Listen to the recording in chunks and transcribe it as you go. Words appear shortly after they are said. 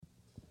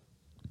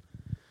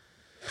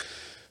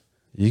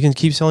You can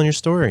keep telling your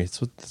story.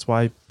 That's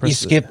why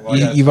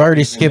you've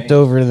already skipped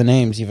over the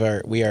names.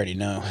 We already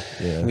know.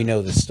 Yeah. We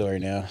know this story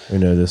now. We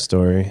know this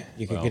story.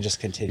 You could just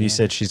continue. You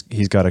said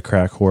he's got a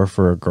crack whore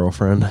for a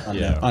girlfriend.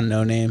 On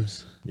no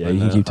names. Yeah, you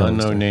can keep telling.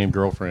 Unknown name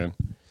girlfriend,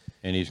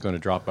 and he's going to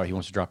drop out. He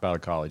wants to drop out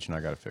of college, and I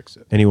got to fix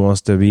it. And he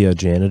wants to be a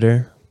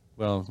janitor.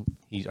 Well,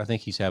 I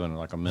think he's having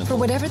like a mental. For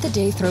whatever the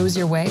day throws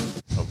your way.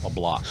 A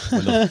block.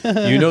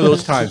 You know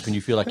those times when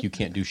you feel like you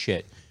can't do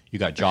shit. You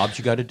got jobs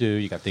you got to do.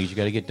 You got things you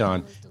got to get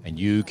done, and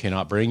you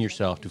cannot bring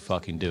yourself to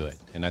fucking do it.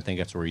 And I think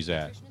that's where he's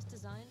at.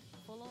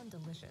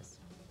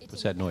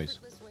 What's that noise?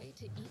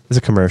 It's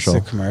a commercial.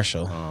 It's a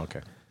commercial. Oh,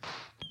 okay.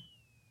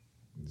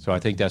 So I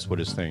think that's what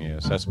his thing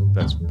is. That's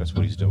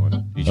what he's doing.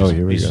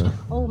 Here we go.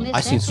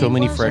 I seen so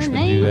many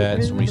freshmen do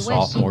that. So many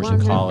sophomores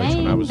in college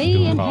when I was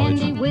doing college.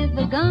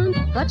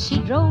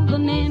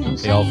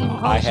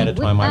 I had a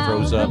time I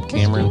froze up.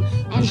 Cameron,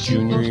 his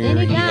junior year,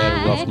 he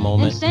had a rough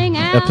moment.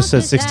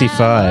 Episode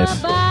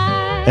 65.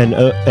 An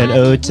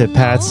ode to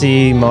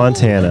Patsy,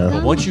 Montana.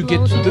 But once you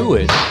get through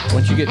it,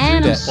 once you get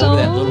through that, over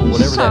that little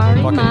whatever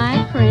that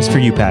fucking, it's for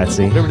you,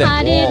 Patsy. whatever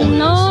that wall is,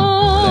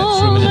 that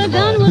swimming in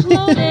the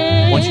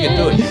mud. Once you get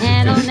through it,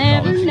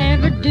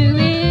 never do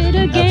it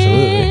again.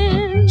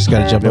 Absolutely. Just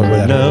gotta jump over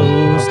that.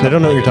 No, they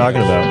don't know what you're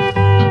talking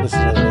about. Listen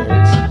to the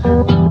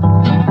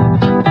lyrics.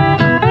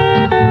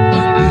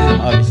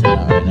 Obviously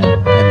not right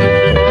now.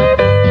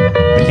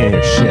 I can't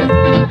hear shit.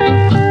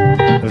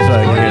 I feel like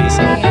I can hear the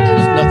song.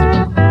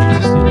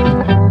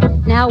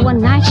 Now one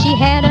night she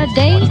had a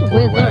date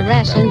with a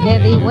wrestling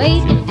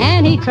heavyweight,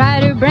 and he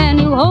tried her brand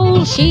new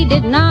hole she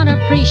did not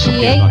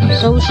appreciate.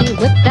 So she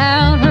whipped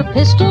out her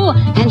pistol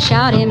and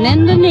shot him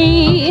in the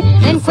knee.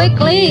 Then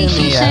quickly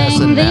she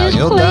sang this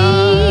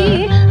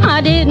plea. I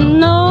didn't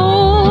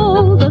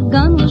know the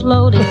gun was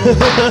loaded,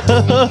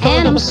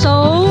 and I'm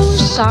so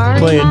sorry,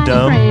 Playing my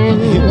dumb.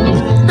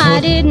 friend. I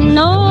didn't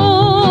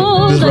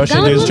know This the Russian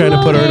gun dude's was trying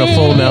to put her in a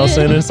full loaded,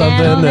 Nelson or something,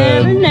 and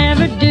I'll and-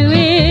 never do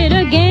it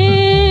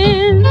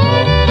again.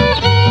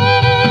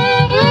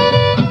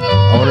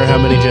 I wonder how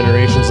many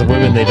generations of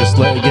women they just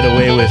let get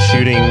away with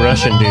shooting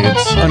Russian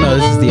dudes. Oh no,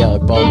 this is the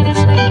Alec Baldwin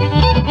song.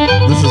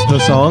 This is the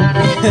song?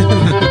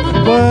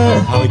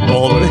 What? Alec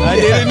Baldwin. I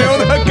didn't know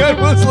that gun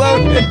was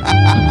loaded.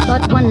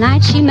 But one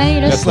night she made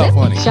a That's not slip,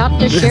 funny. shot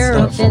the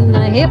sheriff in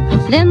the hip.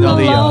 Then the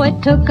law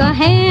it took a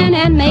hand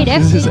and made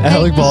This is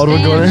Alec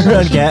Baldwin going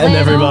around gatting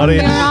everybody.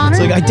 It's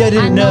like, I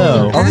didn't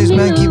know. All these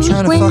men keep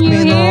trying to fuck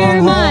me in the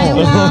wrong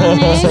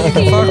hole. So you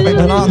can fuck me,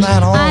 but not in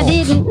that hole. I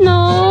didn't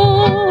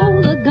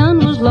know the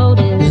gun was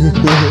loaded,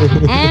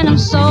 and I'm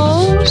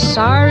so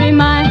sorry,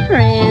 my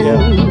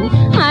friend.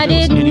 I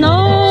didn't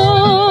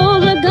know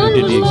the gun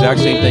Did was the exact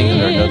same thing in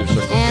loaded, another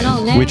circumstance. and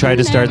I'll We tried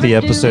to start the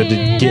episode to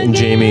getting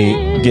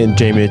Jamie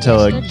to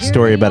tell a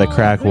story about a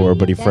crack whore,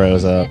 but he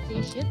froze up.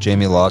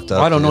 Jamie locked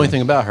up. I don't know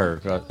anything about her.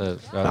 I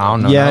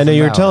don't know. Yeah, I know nothing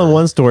you were about telling her.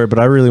 one story, but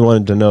I really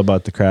wanted to know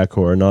about the crack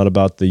whore, not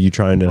about the you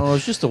trying to. Oh,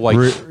 it's just the white.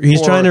 He's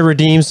poor- trying to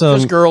redeem some.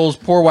 Just girls,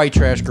 poor white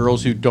trash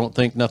girls who don't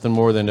think nothing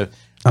more than to.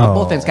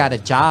 Boyfriend's got a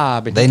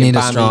job. And They he can need a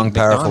buy me strong,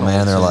 powerful man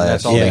in their McDonald's, and life.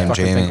 That's all they Yeah,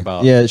 fucking Jamie. think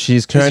about. Yeah,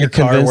 she's trying to your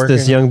car convince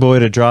this working? young boy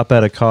to drop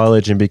out of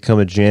college and become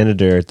a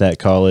janitor at that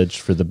college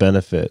for the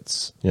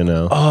benefits. You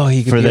know. Oh,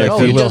 he could For be their like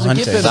future- Goodwill doesn't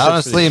get Hunting. benefits.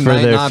 Honestly, For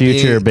might their not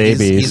future be,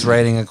 babies. He's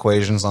writing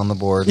equations on the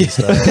board and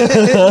stuff.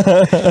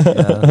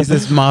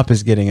 This mop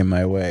is getting in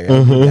my way.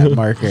 I need that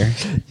marker.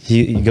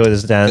 He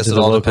goes down Guess to it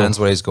the all local, depends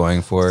what he's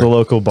going for. the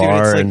local Dude,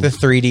 bar it's like and the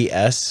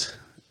 3DS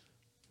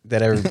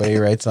that everybody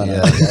writes on.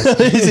 Yeah.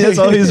 that's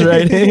all he's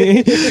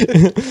writing.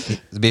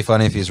 It'd be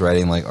funny if he's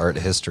writing like art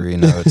history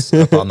notes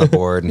up on the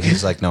board, and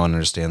he's like, "No one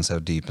understands how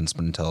deep and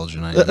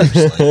intelligent I am."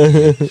 Just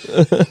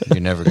like, you're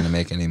never gonna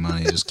make any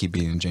money. Just keep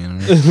being a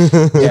janitor.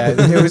 Yeah,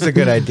 it was a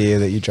good idea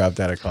that you dropped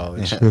out of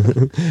college.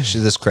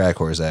 This crack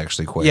whore is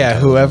actually quite. Yeah,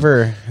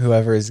 intelligent.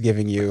 whoever is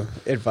giving you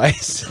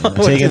advice,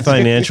 Taking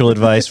financial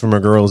advice from a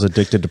girl who's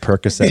addicted to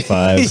Percocet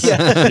 5s.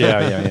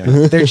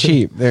 yeah. they're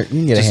cheap. You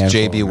can get a Just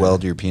handful. JB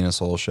weld your penis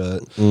hole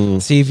shut.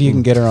 See if you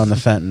can get her on the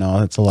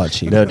fentanyl. It's a lot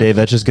cheaper. No, Dave,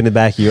 that's just going to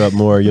back you up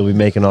more. You'll be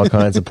making all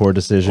kinds of poor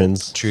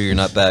decisions. True, your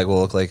nut bag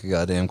will look like a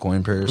goddamn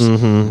coin purse.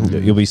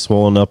 You'll be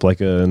swollen up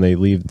and they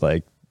leave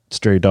like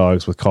stray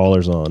dogs with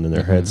collars on and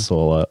their heads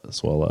swell up.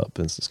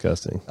 It's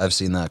disgusting. I've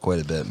seen that quite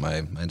a bit in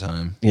my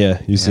time.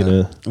 Yeah, you've seen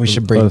a We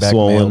should bring back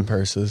swollen male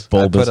purses.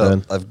 bulbous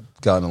head. I've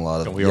gotten a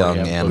lot of We already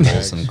young have animals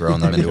bags. and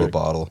grown them into a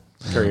bottle.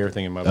 Carry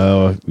everything in my.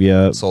 Oh,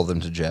 yeah. Sold them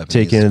to Japanese.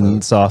 Taking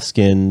folks.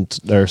 soft-skinned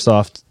or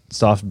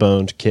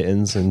soft-boned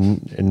kittens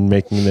and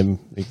making them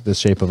the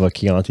shape of a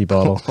Chianti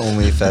bottle.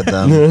 Only fed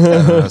them I don't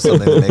know,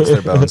 something that makes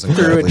their bones Through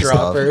a incredibly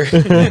soft.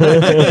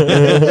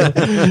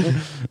 dropper.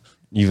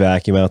 You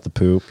vacuum out the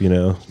poop, you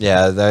know.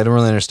 Yeah, I don't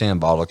really understand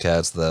bottle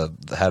cats.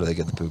 How do they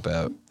get the poop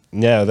out?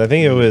 Yeah, I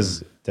think it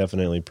was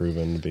definitely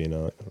proven to be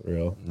not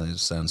real. That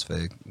just sounds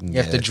fake.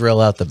 You have to drill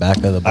out the back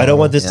of the bottle. I don't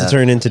want this Yeah. to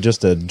turn into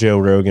just a Joe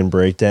Rogan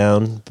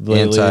breakdown.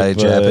 lately,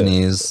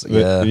 Anti-Japanese. but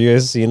Yeah. you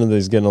guys seen him?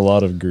 He's getting a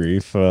lot of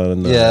grief.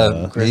 On,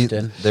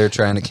 Grifton. They're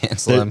trying to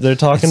cancel him. they're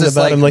talking It's just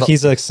about him like the-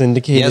 he's a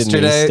syndicated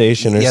news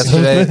station or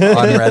yesterday something.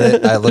 on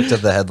Reddit, I looked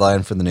at the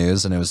headline for the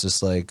news, and it was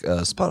just like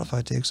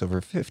Spotify takes over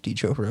 50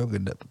 Joe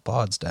Rogan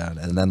pods down.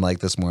 And then like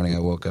this morning, I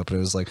woke up and it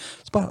was like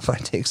Spotify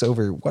takes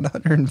over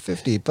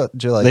 150. But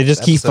like, They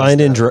just keep episodes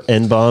finding down.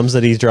 N-bombs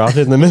that he's dropped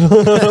in the middle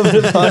of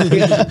the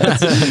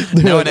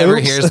podcast. No one ever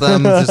Oops. hears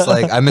them. Just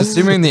like I'm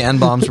assuming the N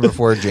bombs were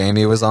before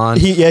Jamie was on.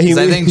 He 'Cause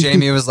I think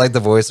Jamie was like the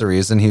voice of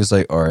reason. He was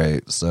like, "All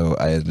right, so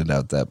I edited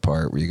out that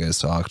part where you guys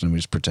talked and we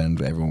just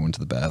pretended everyone went to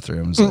the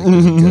bathroom." It's like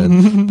really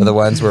good. But the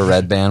ones where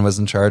Red Band was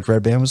in charge,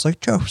 Red Band was like,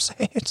 "Joe,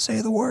 say it,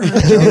 say the word." Joe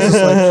was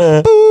just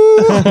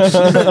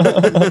like,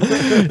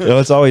 You know,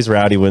 it's always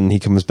rowdy when he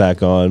comes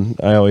back on.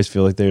 I always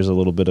feel like there's a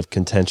little bit of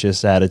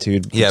contentious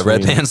attitude. "Yeah,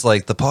 Red between- Band's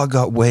like the pod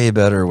got way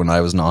better when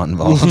I was not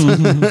involved."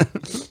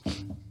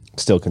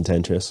 Still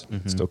contentious.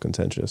 Still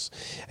contentious.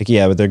 Like,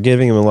 yeah, but they're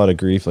giving him a lot of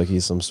grief. Like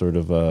he's some sort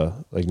of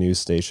like news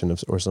station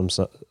or some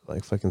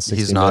like fucking 60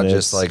 He's not minutes.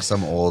 just like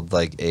some old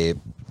like ape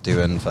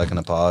doing fucking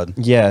a pod.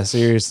 Yeah,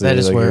 seriously. That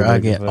is like, where you're I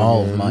like, get fucking-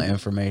 all of my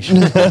information.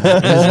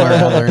 That is where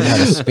I learned how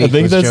to speak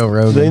think with that's- Joe I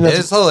Rogan. think that's-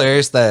 It's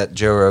hilarious that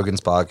Joe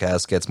Rogan's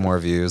podcast gets more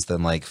views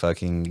than like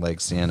fucking like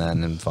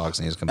CNN and Fox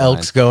News combined.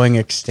 Elks going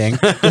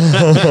extinct.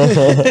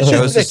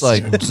 Joe's just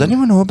like, does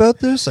anyone know about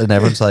this? And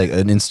everyone's like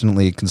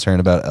instantly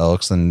concerned about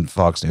elks, and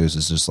Fox News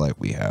is just like,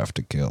 we have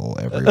to kill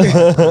every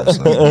black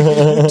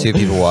person. 2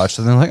 people watched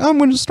it and they're like, I'm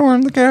going to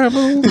storm the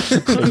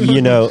Capitol.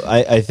 You know,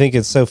 I think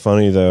it's so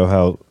funny though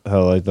how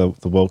like the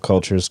woke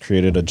culture has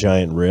created a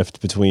giant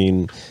rift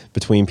between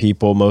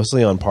people,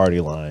 mostly on party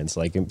lines.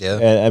 Like,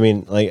 Yeah. I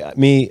mean, like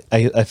me,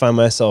 I find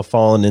myself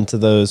falling into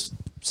those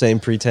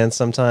same pretense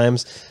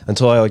sometimes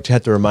until I like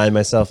have to remind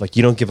myself, like,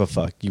 you don't give a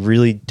fuck. You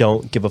really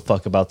don't give a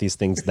fuck about these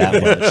things that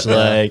much.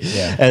 Like,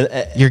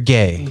 and You're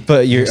gay.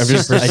 but you're I'm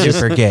just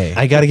super gay.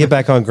 I got to get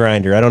back on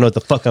Grindr. I don't know what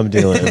the fuck I'm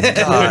doing.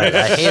 God,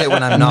 I hate it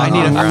when I'm not I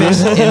need on a Grindr.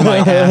 fist in my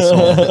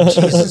asshole.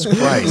 Jesus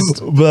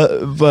Christ.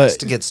 but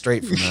Just to get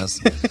straight from this.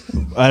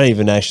 I don't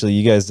even actually.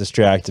 You guys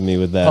distracted me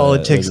with that.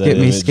 Politics that get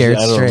me image. scared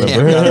I don't straight.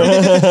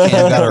 remember.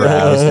 Cam got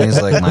aroused and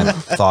he's like, my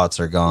thoughts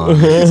are gone.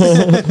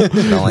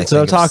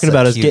 So I'm talking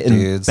about is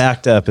getting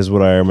backed up is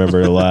what I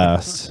remember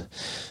last.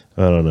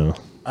 I don't know.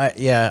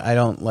 I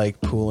don't like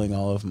pooling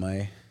all of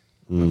my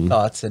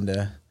thoughts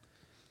into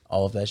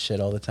all of that shit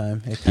all the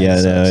time. It kinda Yeah,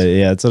 no, sucks.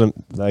 yeah.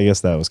 It's I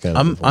guess that was kind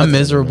of. I'm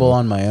miserable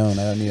on my own.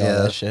 I don't need all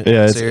Yeah. that shit.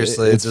 Yeah, it's,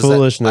 Seriously, it's does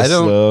foolishness. I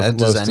don't. though, Does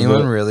most of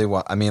anyone it. really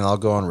want? I mean, I'll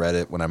go on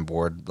Reddit when I'm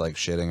bored, like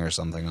shitting or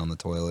something on the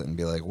toilet, and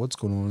be like, "What's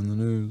going on in the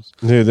news?"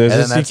 Dude, there's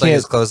And then just, that's you like can't,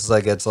 as close as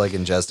I get to like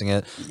ingesting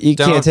it. you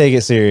can't take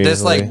it seriously.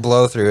 Just like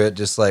blow through it,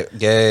 just like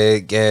gay,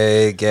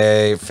 gay,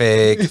 gay,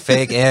 fake,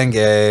 fake and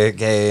gay,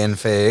 gay and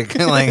fake.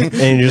 Like,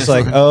 and you're just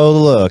like, oh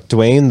look,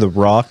 Dwayne the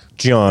Rock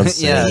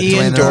Johnson. yeah, He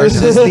Dwayne The Rock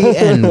endorses Johnson. the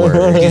N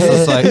word. He's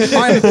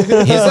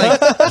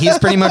just he's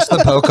pretty much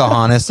the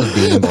Pocahontas of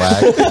being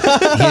black.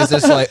 He's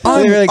just like,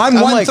 I'm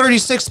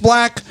 136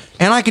 black,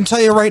 and I can tell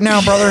you right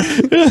now, brother,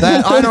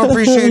 that I don't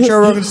appreciate Joe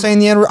Rogan saying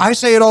the N word. I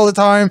say it all the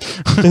time.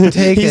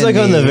 He's like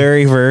on the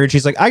very verge.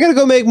 He's like, I gotta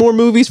go make more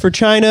movies for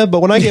China,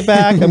 but when I get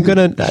back, I'm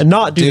gonna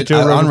not do Dude, Joe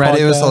Rogan on Reddit,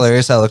 it was podcast.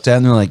 hilarious. I looked at it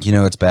and they're like, you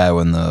know, it's bad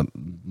when the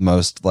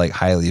most like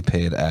highly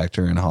paid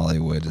actor in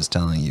Hollywood is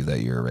telling you that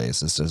you're a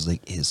racist. I was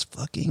like, is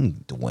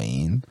fucking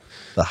Dwayne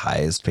the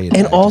highest paid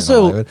And actor in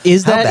also, Hollywood?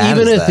 is How that bad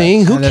even is a that?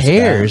 thing? Who That's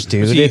cares, bad.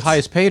 dude? Is he It's-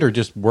 highest paid or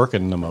just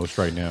working the most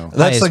right now?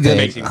 That's Highest a good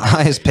paid.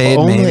 highest paid.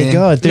 oh maybe. my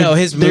god, No,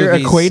 his they're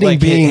movies, equating like,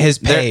 being his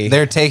pay.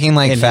 They're taking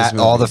like in his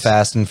all the movies.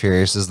 Fast and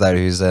Furiouses that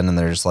he's in, and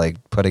they're just like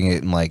putting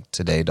it in like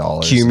today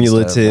dollars.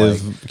 instead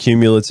of, like-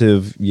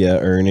 cumulative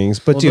earnings.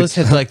 But Well, dude, those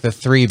hit like the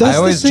three. I That's best. the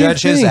always same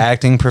judge his thing.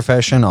 acting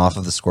profession off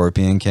of the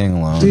Scorpion King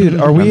alone.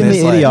 Dude, are we I'm in the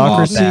just like,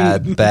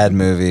 idiocracy? oh, bad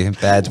movie,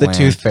 bad. the Dwayne.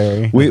 Tooth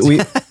Fairy.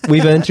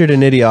 we've entered an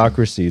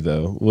idiocracy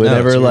though.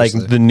 Whenever like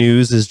seriously. the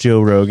news is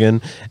Joe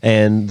Rogan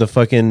and the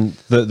fucking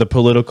the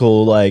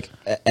political like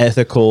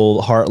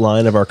ethical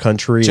heartline of our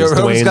country Joe is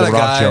Rogan's Dwayne got the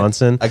Rock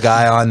Johnson. a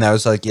guy on that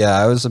was like, yeah,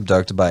 I was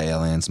abducted by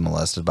aliens,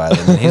 molested by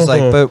them. And he's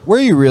like, but were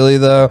you really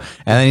though?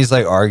 And then he's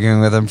like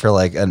arguing with him for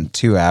like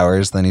 2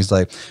 hours. Then he's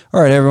like,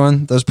 all right,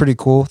 everyone, that was pretty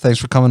cool. Thanks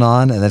for coming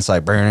on. And then it's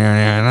like,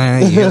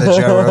 you hear the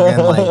Joe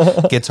Rogan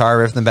like guitar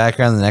riff in the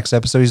background. The next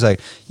episode, he's like,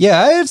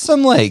 yeah, I had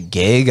some like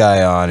gay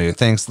guy on who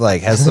thinks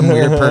like has some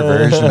weird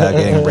perversion about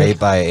getting raped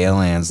by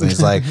aliens. And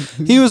he's like,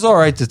 he was all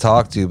right to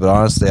talk to, but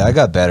honestly, I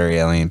got better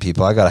alien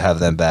people. I got to have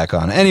them back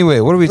on. Anyway,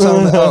 what are we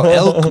talking about? Oh,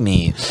 elk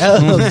meat.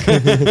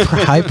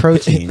 High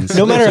proteins.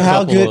 No matter There's a how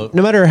couple good, of-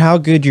 no matter how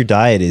good your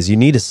diet is, you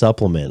need a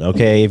supplement.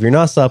 Okay, if you're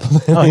not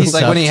supplementing, He's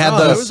like when he had Oh,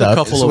 there was a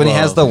couple the of, when he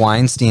has the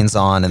Weinsteins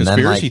on, and then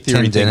Conspiracy like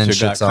theory Tim Dillon things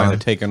that got shits kind on. of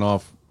taken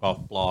off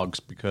blogs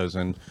because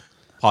and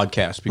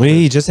podcast. Well,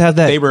 he just had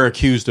that. They were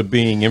accused of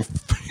being.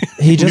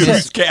 He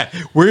just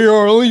we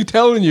are only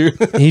telling you.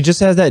 he just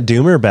has that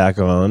doomer back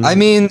on. I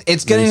mean,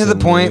 it's getting to the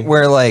point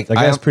where like that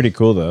guy's pretty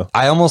cool though.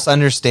 I almost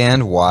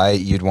understand why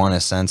you'd want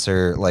to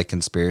censor like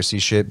conspiracy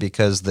shit,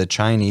 because the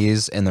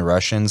Chinese and the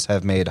Russians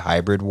have made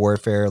hybrid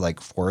warfare, like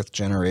 4th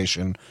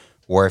generation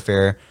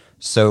warfare,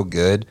 so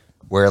good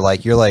where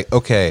like you're like,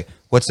 okay,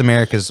 what's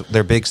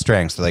their big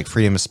strengths? They're like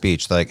freedom of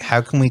speech. They're like,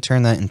 how can we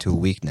turn that into a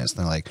weakness? And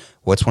they're like,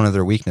 what's one of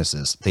their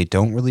weaknesses? They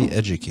don't really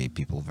educate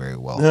people very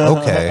well.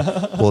 Okay,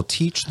 we'll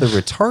teach the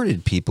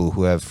retarded people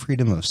who have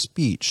freedom of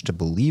speech to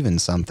believe in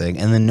something,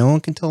 and then no one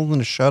can tell them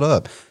to shut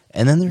up.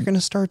 And then they're going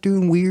to start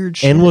doing weird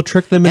shit. And we'll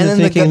trick them into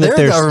thinking that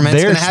their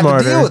government's going to have to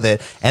deal smarter. with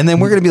it. And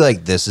then we're going to be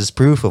like, this is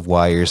proof of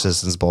why your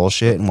system's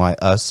bullshit and why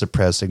us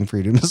suppressing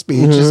freedom of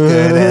speech is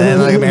good. And then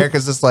like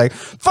America's just like,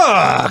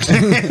 fuck.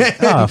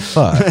 Oh,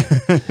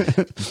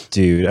 fuck.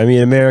 Dude, I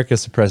mean, America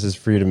suppresses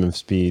freedom of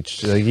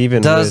speech. Like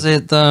even Does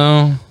it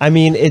though? I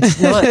mean, it's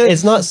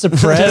not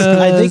suppressed.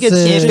 I think it's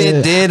If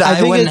it did,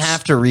 I wouldn't it's-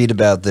 have to read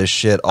about this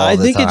shit all I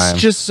the think time.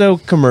 it's just so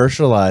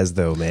commercialized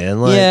though,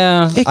 man. Like,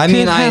 yeah. It I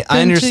mean, could I happen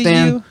to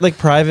understand. you. like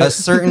private A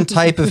certain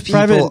type of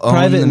people own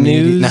private the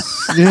media.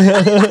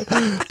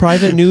 news,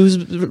 private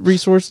news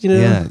resource. You know,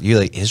 Yeah, you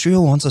like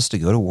Israel wants us to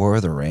go to war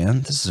with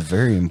Iran. This is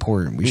very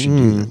important. We should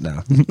do it.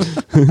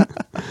 No,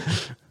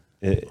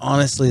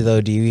 Honestly, though,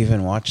 do you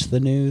even watch the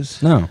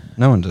news? no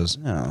one does.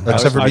 No.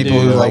 Except for I people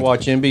do. who I like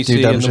watch do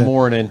NBC dumb in the shit.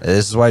 morning.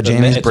 This is why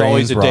Jamie's It's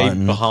always brain's a day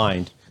rotten.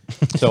 behind.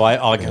 So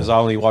because I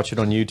only watch it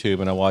on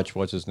YouTube, and I watch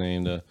what's his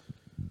name, the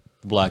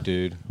black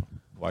dude.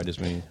 Why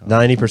does me?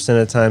 90%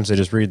 of the times I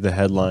just read the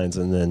headlines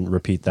and then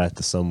repeat that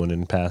to someone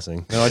in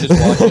passing. No, I just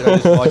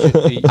watch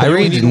it. I You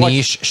read need to watch-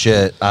 niche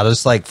shit. I'll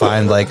just like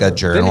find like a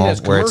journal has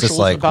where it's just commercials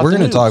like about we're the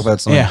going to talk news. about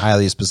something Yeah.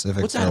 highly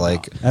specific What's for that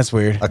like That's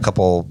weird. a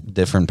couple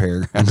different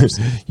paragraphs.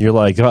 You're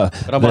like I'm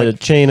the like-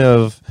 chain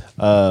of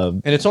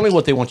And it's only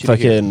what they want you to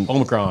fucking hear.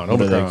 Omicron.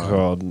 what are they Omicron.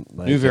 called?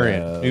 Like, New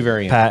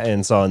variant.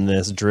 patents on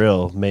this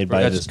drill made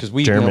by That's this because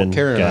we German don't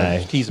care guy.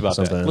 enough. Tease about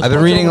that. something. Let's I've been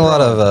watch reading a lot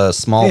Omicron. of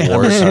Small Wars,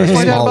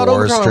 Find out Small about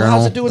Wars Omicron. How's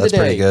Journal. it doing That's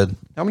today? pretty good.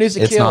 How many does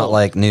it It's kill? not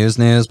like news,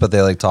 but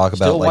they like talk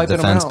about Still like wiping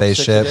them out, defense-based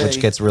 6 a shit, day which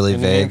gets really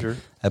in New vague Hampshire.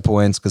 at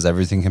points because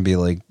everything can be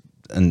like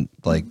and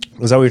like.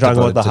 Was that what you're talking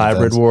about? devoted The to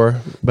hybrid defense. war?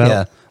 About?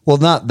 Yeah. Well,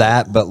 not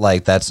that, but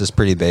like that's just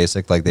pretty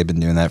basic. Like they've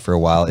been doing that for a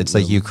while. It's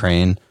like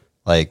Ukraine.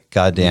 Like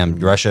goddamn,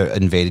 Russia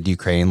invaded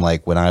Ukraine.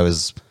 Like when I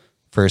was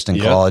first in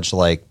Yep. college,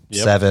 like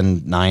Yep.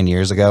 7-9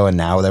 years ago, and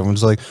now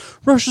everyone's like,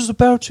 Russia's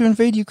about to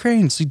invade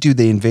Ukraine. So, dude,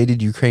 they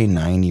invaded Ukraine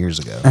 9 years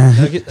ago.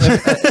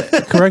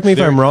 Correct me if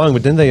I'm wrong,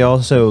 but didn't they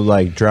also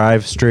like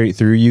drive straight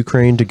through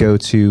Ukraine to go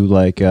to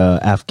like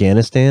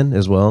Afghanistan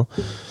as well?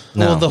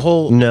 No. Well, the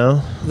whole No.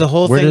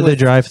 whole Where thing did they with-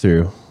 drive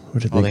through? Where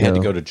did Well, they had to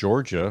go? go to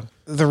Georgia.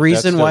 the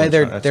reason still why in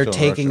they're China. That's they're still in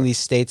taking Russia. these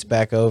states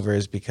back over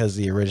is because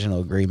the original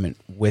agreement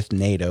with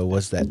NATO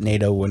was that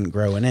NATO wouldn't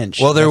grow an inch.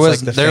 Well, there That's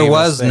was like the there famous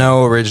was thing.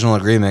 no original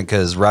agreement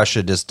because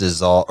Russia just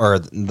dissolved, or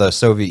the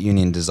Soviet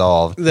Union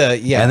dissolved.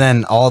 Yeah. And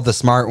then all the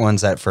smart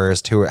ones at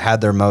first who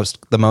had the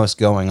most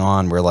going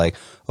on were like,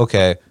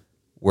 okay,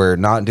 we're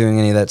not doing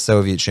any of that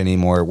Soviet shit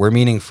anymore. We're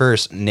meeting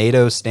first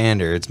NATO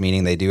standards,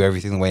 meaning they do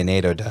everything the way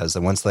NATO does.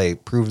 And once they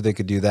proved they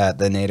could do that,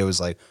 then NATO was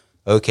like,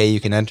 okay, you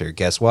can enter.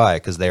 Guess why?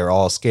 Because they were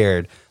all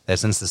scared that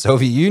since the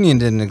Soviet Union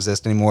didn't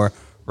exist anymore,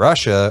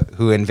 Russia,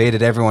 who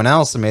invaded everyone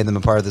else and made them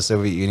a part of the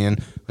Soviet Union,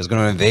 was going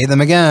to invade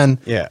them again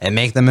and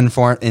make them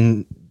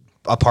in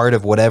a part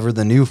of whatever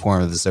the new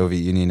form of the Soviet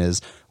Union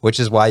is, which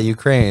is why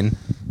Ukraine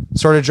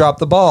sort of dropped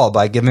the ball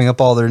by giving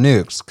up all their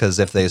nukes. Because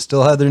if they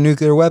still had their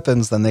nuclear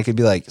weapons, then they could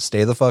be like,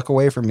 stay the fuck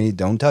away from me.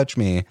 Don't touch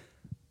me.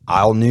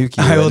 I'll nuke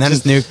you. I will and then,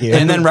 just nuke you.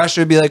 And then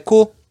Russia would be like,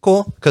 cool.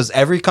 Because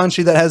every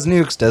country that has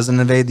nukes doesn't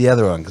invade the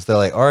other one. Because they're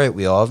like, all right,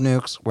 we all have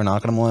nukes. We're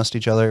not going to molest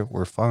each other.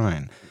 We're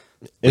fine.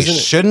 We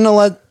shouldn't have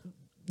let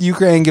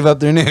Ukraine give up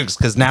their nukes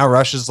because now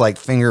Russia's like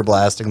finger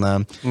blasting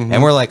them.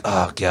 And we're like,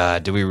 oh,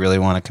 God, do we really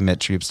want to commit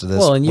troops to this?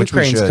 Well, and Which we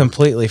Ukraine's should.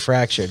 completely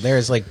fractured.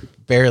 There's like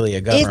barely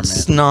a government.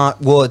 It's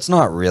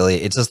not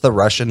really. It's just the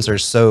Russians are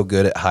so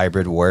good at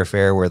hybrid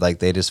warfare where like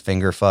they just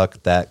finger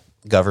fuck that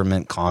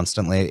government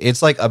constantly.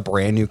 It's like a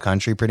brand new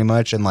country pretty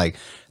much, and like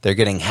they're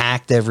getting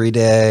hacked every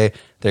day.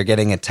 They're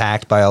getting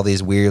attacked by all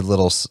these weird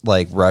little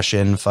like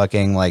Russian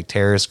fucking like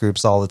terrorist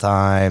groups all the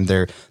time.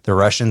 The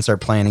Russians are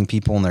planning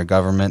people in their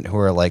government who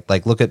are like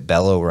look at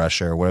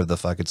Belarus or whatever the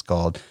fuck it's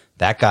called.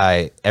 That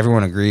guy,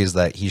 everyone agrees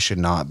that he should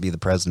not be the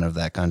president of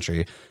that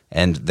country.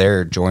 And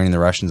they're joining the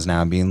Russians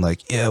now and being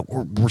like, yeah,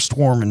 we're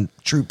storming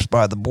troops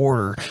by the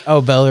border.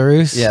 Oh,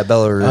 Belarus? Yeah,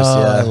 Belarus. Oh,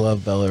 yeah, I love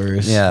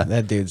Belarus. Yeah.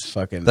 That dude's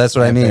fucking that's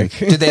what I mean. epic.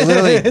 Dude, they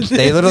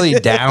literally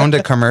downed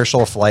a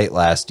commercial flight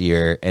last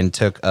year and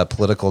took a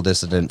political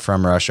dissident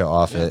from Russia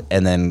off it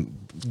and then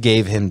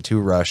gave him to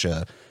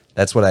Russia.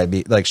 That's what I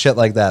mean. Like shit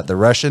like that. The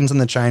Russians and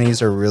the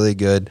Chinese are really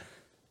good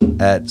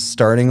at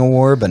starting a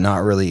war, but not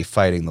really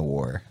fighting the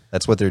war.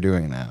 That's what they're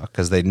doing now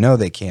because they know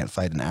they can't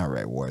fight an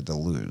outright war.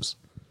 They'll lose.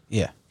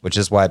 Yeah. which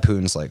is why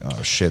Putin's like,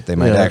 oh shit, they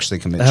might actually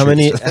commit. How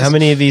many? troops to this. How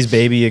many of these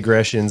baby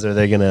aggressions are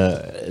they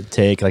gonna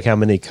take? Like how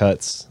many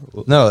cuts?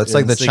 No, it's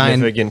like the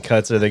significant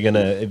cuts are they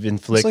gonna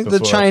inflict? It's like before?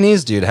 the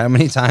Chinese, dude. How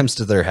many times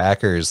do their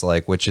hackers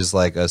like, which is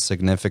like a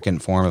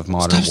significant form of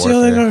modern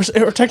warfare?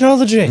 Stealing our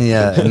technology.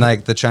 Yeah, and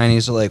like the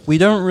Chinese are like, we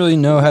don't really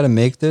know how to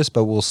make this,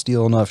 but we'll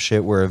steal enough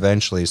shit where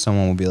eventually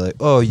someone will be like,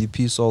 oh, you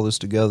piece all this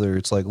together,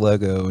 it's like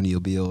Lego, and you'll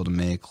be able to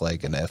make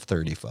like an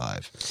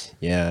F-35.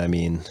 Yeah, I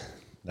mean,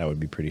 that would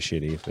be pretty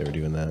shitty if they were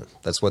doing that.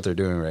 That's what they're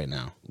doing right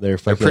now. They're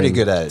pretty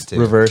good at it too.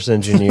 Reverse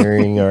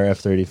engineering our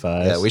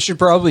F-35s. Yeah, we should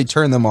probably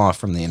turn them off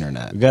from the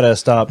internet. We gotta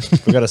stop.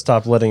 We gotta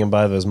stop letting them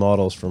buy those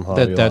models from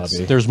Hobby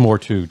Lobby. There's more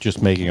to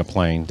just making a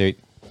plane.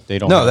 They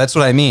don't. No, that's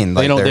what I mean.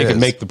 They Like, don't. They there can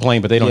is. make the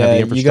plane, but they don't have the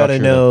Yeah, infrastructure. you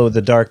gotta know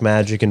the dark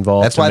magic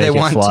involved. That's to why they make it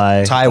want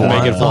fly. Taiwan.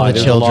 Make it fly. the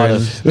There's a lot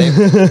children.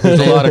 of there's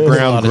a lot of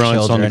ground lot of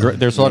grunts on the. children.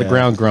 There's a lot of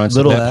ground grunts.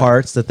 Little that-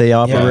 parts that they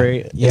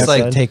operate. You It's have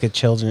to like- take a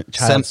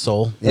child's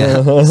soul.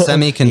 Yeah,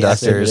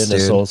 semiconductors, in a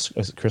soul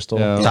dude. crystal.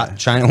 Yeah.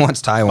 China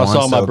wants Taiwan I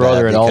saw my so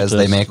brother bad at because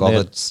they Altus. make all They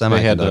the had-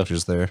 they had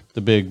semiconductors there.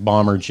 the big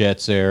bomber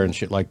jets there and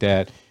shit like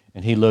that.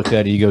 And he looked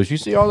at it. He goes, "You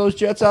see all those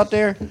jets out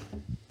there?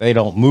 They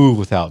don't move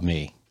without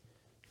me.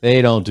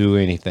 They don't do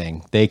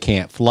anything. They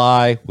can't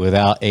fly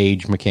without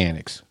age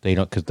mechanics. They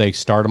don't because they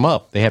start them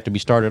up. They have to be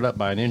started up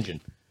by an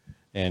engine."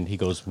 And he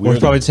goes, Or it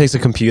probably takes a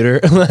computer.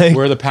 Like,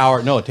 "We're the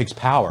power. No, it takes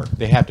power.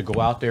 They have to go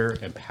out there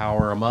and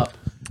power them up."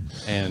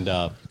 And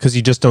because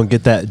you just don't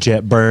get that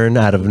jet burn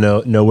out of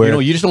nowhere. you know,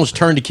 you just don't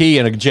turn the key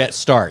and a jet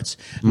starts.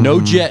 No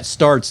jet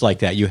starts like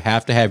that. You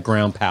have to have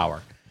ground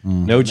power.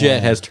 No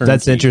jet has turned.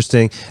 That's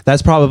interesting.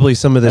 That's probably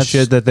some of the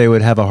shit that they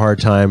would have a hard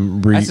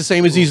time. That's the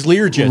same as these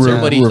Lear jets.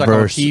 Everybody's like on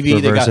reverse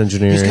TV. They got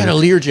engineering. he's got a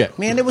Lear jet.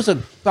 Man, there was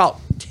about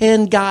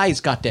 10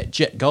 guys got that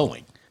jet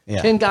going.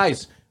 Yeah. 10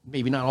 guys,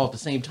 maybe not all at the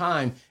same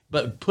time,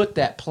 but put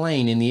that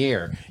plane in the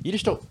air. You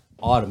just don't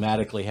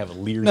automatically have a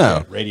Lear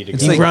jet ready to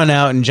It's go. You like- run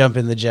out and jump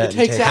in the jet. It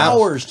takes and take off.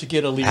 hours to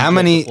get a Lear. How jet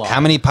many to fly.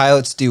 how many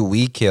pilots do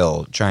we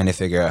kill trying to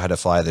figure out how to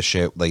fly the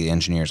shit like the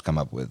engineers come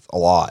up with? A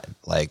lot.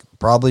 Like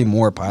probably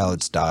more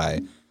pilots die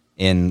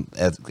in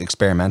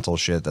experimental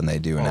shit than they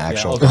do in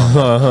actual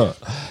combat.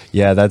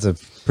 Yeah, that's a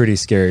pretty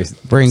scary.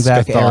 Bring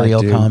back thought,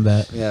 aerial dude.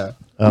 combat. Yeah.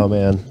 Oh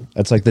man,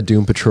 that's like the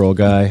Doom Patrol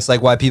guy. It's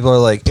like why people are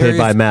like Played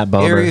by Matt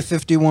Bomer. Area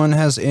 51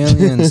 has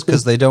aliens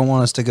because they don't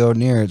want us to go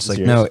near. It's like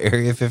no,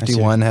 Area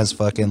 51 has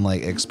fucking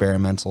like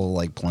experimental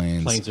like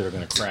planes. planes that are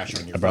going to crash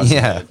on your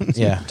Yeah,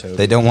 Yeah.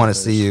 they don't want to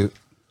see you.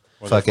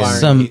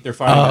 Fucking They're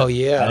firing Oh,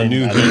 yeah. a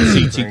new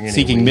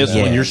heat-seeking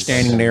missile, and you're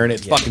standing there, and it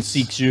fucking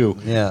seeks you.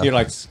 Yeah. You're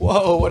like,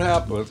 whoa, what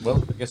happened?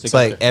 Well, I guess It's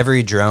like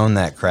every drone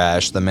that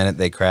crashed, the minute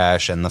they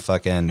crash, and the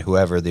fucking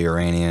whoever, the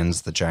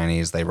Iranians, the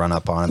Chinese, they run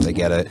up on it, they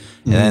get it,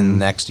 and then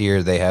next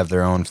year they have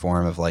their own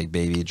form of like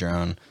baby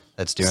drone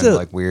that's doing So-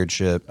 like weird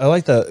shit. I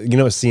like the. You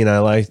know what scene I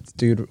liked,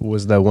 dude,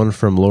 was that one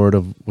from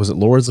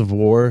Lords of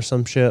War or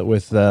some shit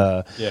with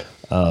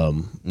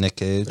Nick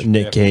Cage.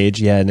 Nick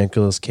Cage,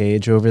 Nicolas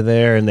Cage over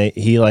there, and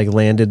he like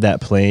landed that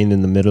plane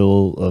in the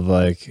middle of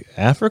like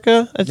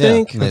Africa, I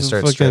think. and they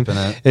start Fucking- stripping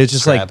it, It's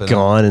just like scrapping it.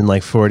 gone in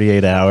like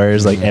 48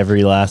 hours, like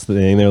every last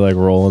thing. They're like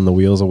rolling the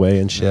wheels away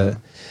and shit.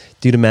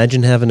 Dude,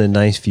 imagine having a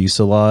nice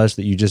fuselage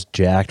that you just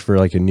jacked for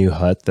like a new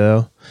hut,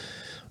 though.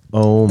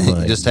 Oh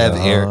my! You just have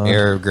God.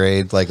 air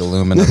grade like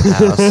aluminum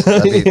house.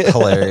 That'd be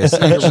hilarious.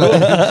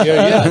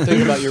 yeah,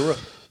 think about your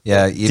roof.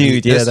 Yeah, you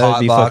Dude, do yeah, this that'd hot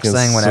be box fucking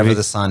thing. Whenever sweet.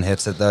 the sun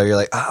hits it, though, you're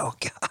like, oh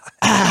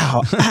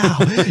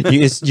god.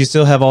 you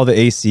still have all the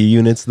AC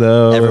units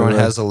though. Everyone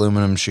has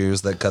aluminum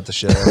shoes that cut the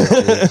shit out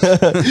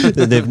of your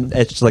feet. They've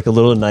etched like a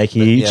little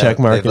Nike check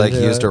mark. They've like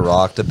into used it. a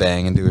rock to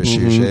bang into a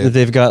shoe shape.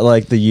 They've got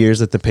like the years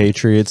that the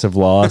Patriots have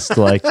lost,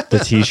 like the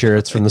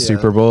T-shirts from the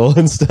Super Bowl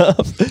and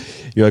stuff.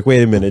 You're like,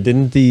 wait a minute,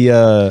 didn't the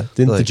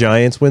Like-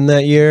 Giants win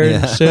that year?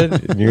 Yeah. And shit?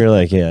 And you're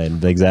like, yeah,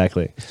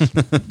 exactly,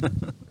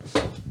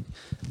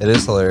 It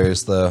is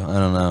hilarious though. I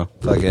don't know.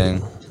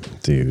 Fucking.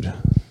 dude.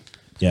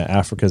 Yeah,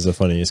 Africa's the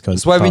funniest country.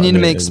 That's why we need to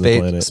make in the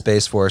planet.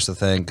 Space Force a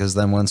thing, because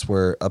then once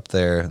we're up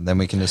there, then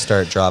we can just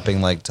start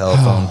dropping like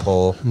telephone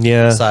pole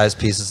size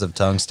pieces of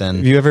tungsten.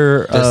 Have you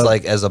ever just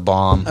like as a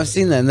bomb? I've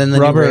seen that. And then the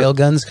Robert- new rail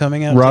guns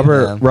coming out.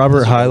 Robert too.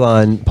 Robert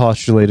Heinlein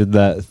postulated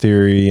that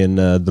theory in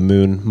The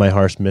Moon, My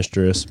Harsh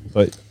Mistress,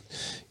 but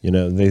you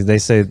know they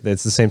say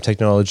it's the same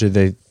technology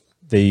they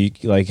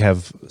like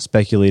have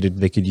speculated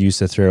they could use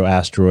to throw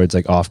asteroids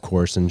like off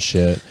course and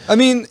shit. I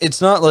mean,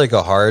 it's not like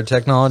a hard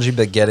technology,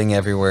 but getting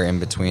everywhere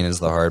in between is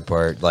the hard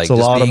part. Like It's a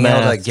just lot of being able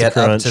math to to get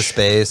up crunch. to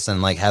space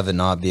and like have it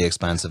not be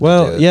expensive. to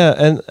Well, do it. yeah,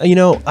 and you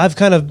know, I've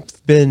kind of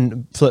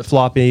been flip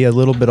floppy a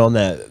little bit on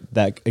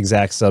that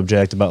exact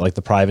subject about like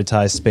the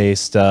privatized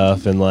space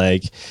stuff and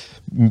like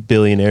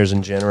billionaires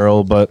in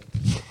general, but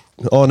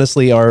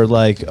honestly,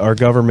 our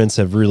governments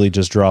have really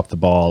just dropped the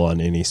ball on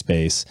any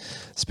space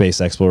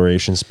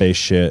exploration, space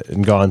shit,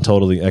 and gone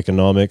totally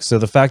economic. So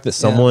the fact that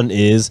someone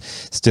is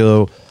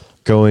still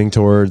going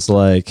towards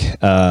like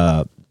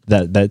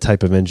that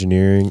type of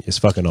engineering is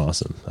fucking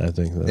awesome. I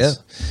think that's,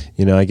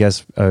 you know, I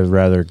guess I'd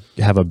rather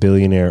have a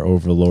billionaire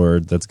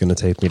overlord that's going to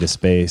take me to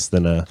space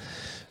than a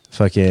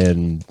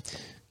fucking,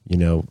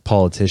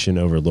 politician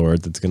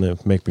overlord that's gonna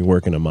make me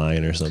work in a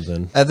mine or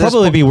something. At this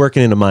Probably be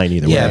working in a mine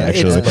either way.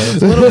 Actually,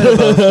 It's a little bit of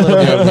both. A little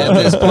bit of both.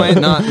 At this point,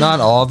 not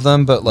all of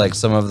them, but like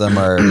some of them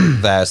are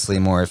vastly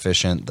more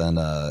efficient than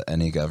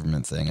any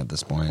government thing at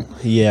this point.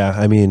 yeah.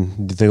 I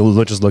mean,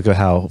 just look at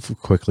how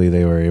quickly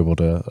they were able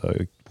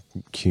to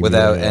accumulate.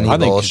 Without any I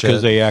think bullshit.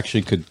 because they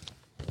actually could,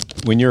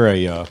 when you're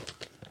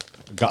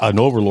an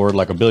overlord,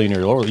 like a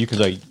billionaire overlord, you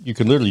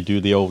could literally do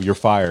the you're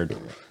fired.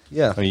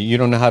 Yeah. I mean, you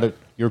don't know how to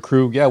your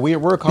crew. Yeah, we're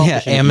Yeah,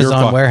 accomplishing.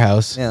 Amazon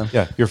warehouse. Yeah.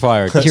 Yeah, you're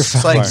fired. You're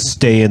It's like fired.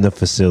 Stay in the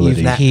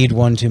facility. You've peed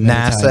one too many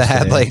times NASA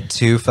had today. like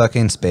 2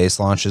 fucking space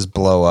launches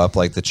blow up,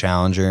 like the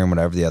Challenger and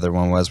whatever the other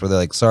one was, where they're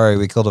like, sorry,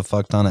 we killed a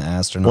fuck ton of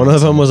astronauts. One of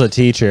them was a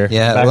teacher.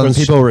 Yeah, back well, when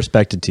people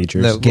respected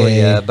teachers. Well,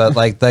 yeah, but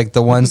like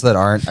the ones that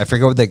aren't, I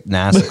forget what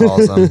NASA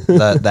calls them,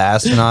 the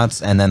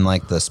astronauts, and then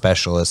like the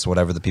specialists,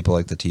 whatever the people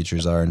like the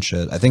teachers are and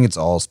shit. I think it's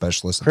all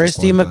specialists. at this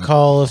Christy point, but-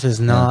 McAuliffe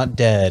is not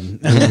dead.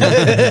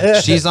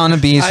 She's on a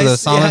beach with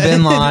Osama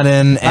bin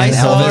Laden and I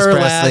saw Elvis her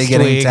Presley last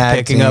getting week tag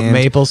picking up teamed.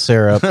 maple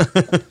syrup.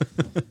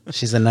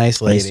 She's a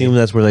nice I lady. assume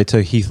that's where they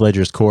took Heath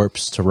Ledger's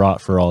corpse to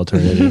rot for all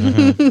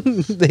eternity.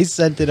 They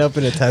sent it up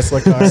in a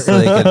Tesla car. So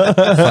they could fuck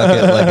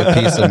it like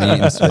a piece of meat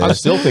in I space.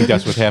 still think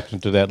that's what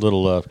happened to that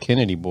little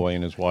Kennedy boy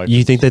and his wife.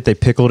 You think that they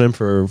pickled him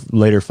for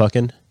later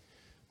fucking?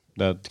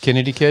 The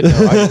Kennedy kid? No,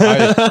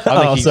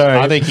 I think sorry.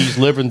 I think he's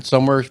living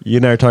somewhere. You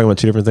and I are talking about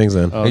two different things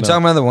then. Are you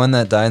talking about the one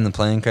that died in the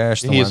plane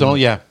crash? The He's one- on.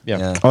 Yeah.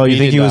 Oh, you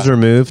think did he was die.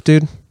 removed,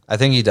 dude? I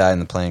think he died in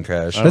the plane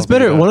crash. That's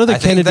better. One of the I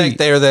think Kennedy.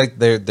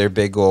 that their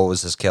big goal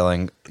was just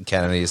killing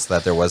Kennedy so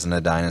that there wasn't a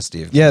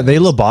dynasty of Yeah, they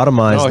Kennedys.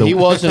 lobotomized. No, he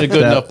wasn't a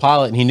good that- enough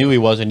pilot, and he knew he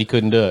wasn't. He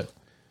couldn't do it.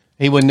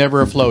 He would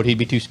never afloat. He'd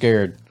be too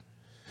scared.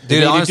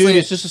 Dude, honestly,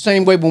 it's just the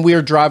same way when we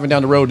were driving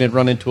down the road and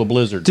run into a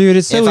blizzard. Dude,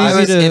 it's so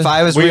if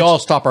I was we rich, all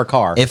stop our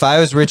car. if I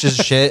was rich as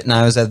shit and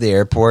I was at the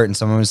airport and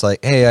someone was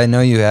like, "Hey, I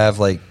know you have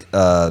like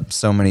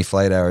so many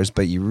flight hours,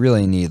 but you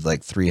really need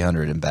like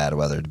 300 in bad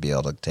weather to be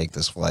able to take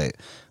this flight.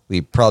 We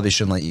probably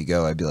shouldn't let you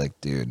go." I'd be like,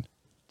 "Dude,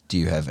 do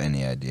you have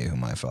any idea who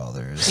my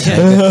father is?"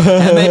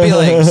 And they'd be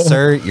like,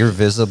 "Sir, you're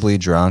visibly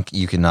drunk.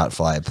 You cannot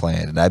fly a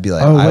plane." And I'd be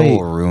like, Oh, "I wait.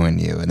 will ruin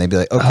you." And they'd be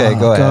like, "Okay, Oh,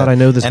 go ahead." God, I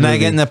know this And I movie.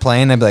 get in the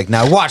plane. I'd be like,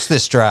 "Now watch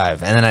this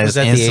drive." And then I Was just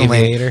that the instantly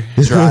Aviator?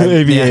 drive.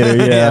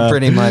 Aviator, yeah.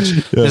 pretty much.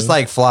 Just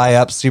like fly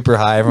up super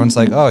high. Everyone's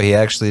like, "Oh, he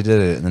actually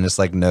did it." And then just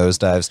like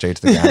nosedive straight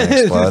to the ground and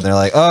explode. And they're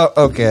like, "Oh,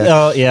 okay."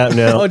 Oh yeah,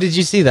 no. Oh, did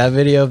you see that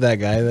video of that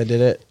guy that did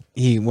it?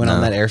 He went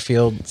on No. that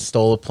airfield,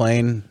 stole a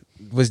plane,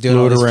 was doing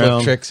Flew all it these flip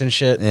around. tricks and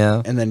shit,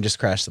 Yeah. and then just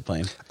crashed the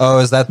plane. Oh,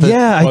 is that the?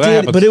 Yeah, I Well, that did,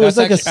 happens. but it was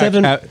That's like a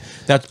actually- seven.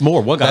 That's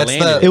more. One guy That's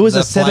landed. It was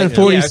the a flight-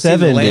 747, Yeah, I've seen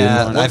the dude.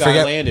 Yeah, One I guy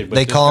forget. landed, but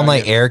They this call him guy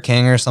like didn't. Air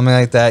King or something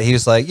like that. He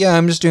was like, "Yeah,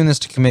 I'm just doing this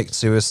to commit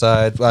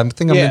suicide. I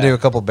think I'm Yeah. gonna do a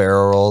couple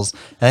barrel rolls."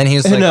 And he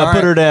was like, No, "All put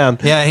right." her down.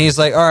 Yeah, and he's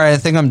like, "All right, I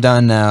think I'm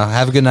done now.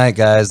 Have a good night,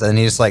 guys." And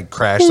he just like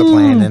crashed the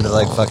plane into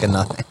like fucking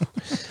nothing.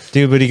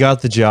 Dude, but he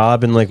got the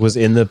job and like was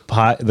in the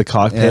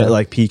cockpit, Yeah.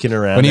 like peeking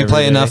around. When you every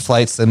play day. enough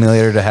Flight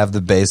Simulator to have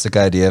the basic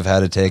idea of how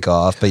to take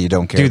off, but you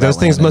don't care. Dude, about those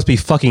things landing. must be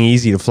fucking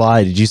easy to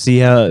fly. Did you see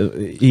how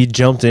he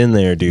jumped in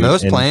there, dude?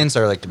 Most And- planes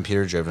are like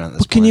computer driven at this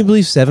point. Can you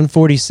believe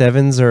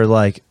 747s are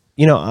like?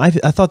 I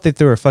thought that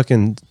they were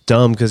fucking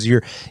dumb because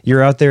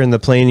you're out there in the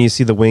plane and you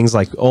see the wings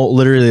like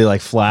literally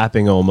like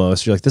flapping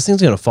almost. You're like, this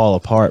thing's gonna fall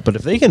apart. But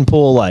if they can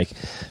pull like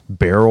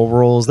barrel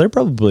rolls, they're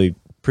probably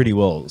pretty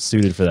well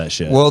suited for that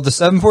shit. Well, the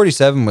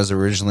 747 was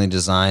originally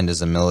designed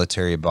as a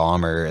military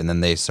bomber, and then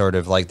they sort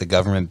of like the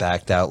government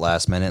backed out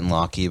last minute, and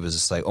Lockheed was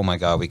just like, "Oh my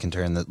god, we can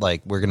turn the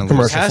we're gonna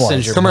Commercial lose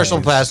Passenger commercial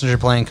planes. passenger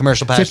plane,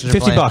 commercial passenger 50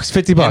 plane. bucks,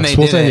 50 And bucks, they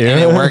we'll did send it, you. and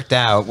it worked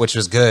out, which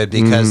was good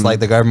because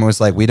like the government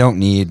was like, "We don't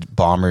need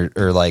bomber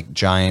or like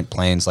giant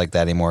planes like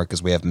that anymore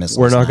because we have missiles."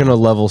 We're not now." gonna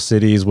level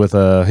cities with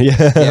with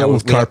we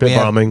carpet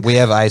have, bombing. We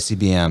have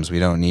ICBMs. We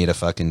don't need a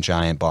fucking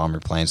giant bomber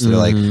plane. So they're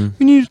like, Mm-hmm.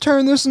 "We need to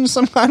turn this into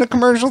some kind of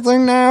commercial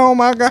thing now." Oh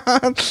my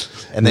god!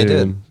 And they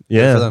did. Good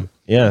Yeah, for them.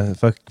 yeah.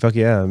 Fuck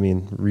yeah. I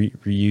mean,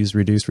 reuse,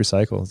 reduce,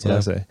 recycle. That's what Yeah. I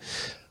say.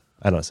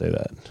 I don't say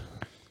that.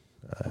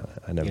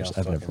 I've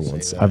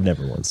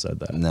never once said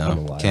that. I'm a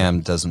No, liar. Cam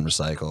doesn't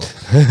recycle.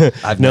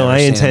 I've No, never I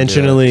seen him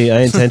do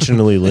it.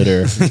 intentionally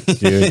litter,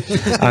 dude.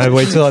 I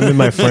wait till I'm in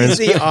my friend's.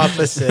 the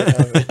opposite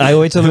of it. I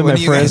wait till I'm in When my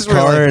you friend's guys were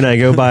car like- and I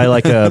go by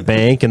like a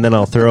bank and then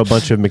I'll throw a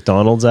bunch of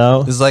McDonald's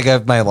out. This is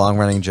like my long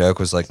running joke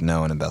was like,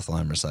 no one in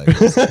Bethlehem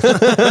recycles.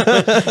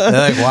 They're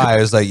like, why? I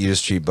was like, you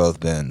just treat both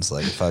bins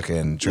like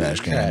fucking trash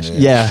can. dude.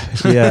 Yeah.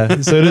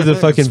 So did the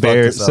fucking fuck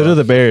bear. this So did up.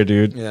 the bear,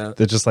 dude. Yeah.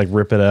 They just like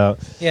rip it out.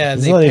 Yeah, and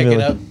It's they not pick even it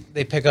like- up.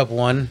 They pick up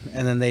one,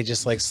 and then they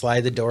just like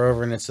slide the door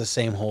over, and it's the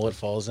same hole it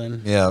falls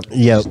in. Yeah.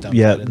 Yeah, Just dump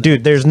yeah, it in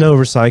dude. There's no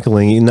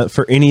recycling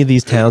for any of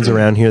these towns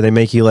around here. They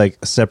make you like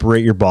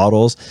separate your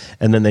bottles,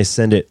 and then they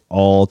send it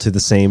all to the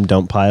same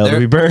dump pile to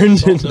There- be burned.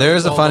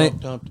 There's a funny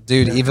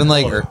dude, even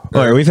like All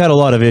right, we've had a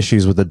lot of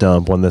issues with the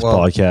dump on this Well,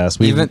 podcast.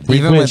 We even went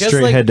with- Just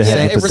straight like head to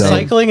head with the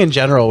dump. recycling in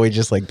general, we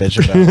just like bitch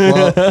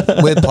about.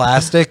 well, with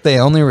plastic, they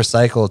only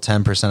recycle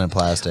 10% of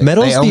plastic.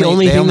 Metal's They the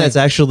only they thing that's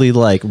actually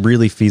like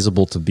really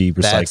feasible to be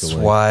That's recycling.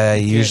 why why I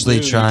usually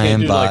try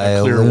and buy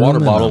a clear aluminum, water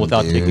bottle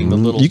without dude. taking the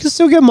little. You can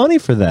still get money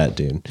for that,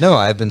 dude. No,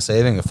 I've been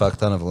saving a fuck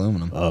ton of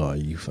aluminum. Oh,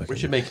 you fucking. We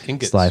should make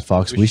ingots. Sly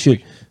Fox. We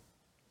should.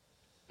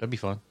 That'd be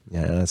fun.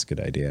 Yeah, that's a good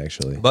idea,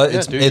 actually. But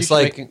Yeah, dude, it's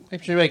like we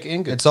should make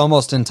ingots. it's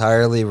almost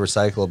entirely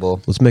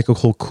recyclable. Let's make a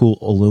whole cool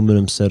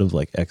aluminum set of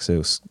like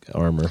exos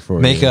armor for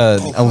Make you. a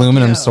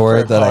aluminum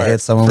sword that I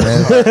hit someone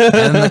with,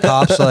 and the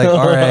cops are like,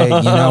 "All right,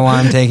 you know why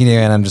I'm taking you,"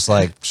 and I'm just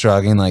like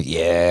shrugging, like,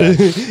 "Yeah,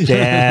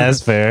 Yeah,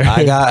 that's fair.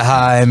 I got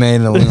high, made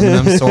an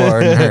aluminum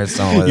sword, and hurt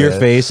someone with Your it."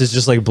 face is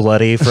just like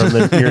bloody from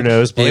your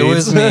nose. It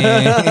was me.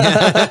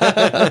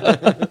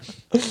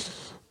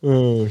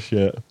 Oh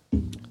shit.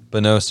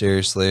 But no,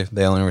 seriously,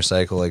 they only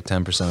recycle like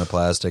 10% of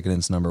plastic, and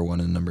it's number 1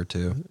 and number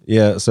 2.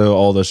 Yeah, so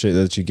all the shit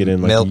that you get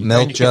in like Milk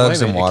And you jugs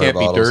can't- and it water can't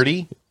bottles. be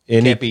dirty.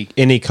 Can't be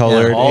any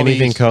colored, all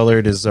anything these-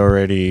 colored is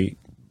already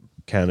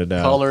counted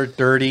out. colored,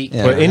 dirty.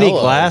 Yeah. But any Hello.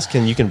 glass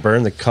you can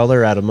burn the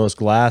color out of most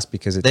glass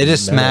because it's They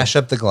just metal. smash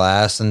up the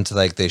glass into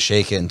like they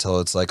shake it until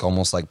it's like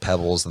almost like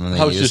pebbles, and then they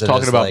I was use just it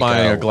talking as, about like,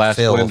 buying a glass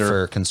fill blender.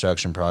 for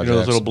construction You projects. know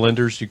those little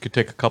blenders? You could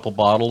take a couple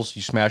bottles,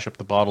 you smash up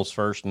the bottles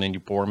first, and then you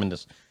pour them in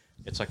this.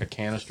 It's like a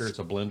canister. It's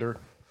a blender,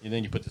 and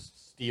then you put this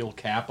steel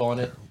cap on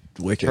it.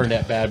 Wicked. Turn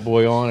that bad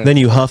boy on. And Then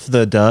you huff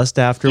the dust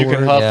you afterward.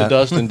 can huff Yeah. the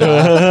dust and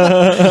die.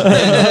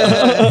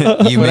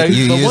 you But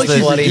use once the,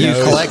 you bloody you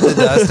nose. collect the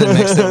dust and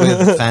mix it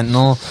with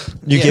fentanyl.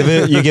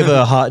 You give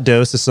a hot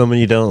dose to someone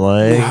you don't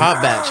like.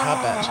 Hot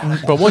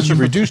batch. But once you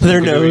reduce it, Their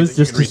you can nose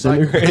just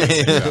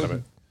disintegrates out of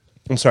it.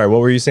 I'm sorry. What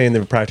were you saying?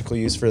 The practical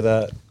use for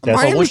that? But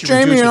That's, once you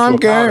reduce it to a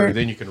powder,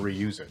 then you can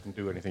reuse it and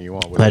do anything you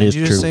want with that it.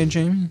 is true.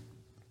 Jamie?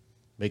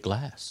 Make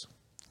glass.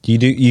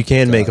 You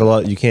can make a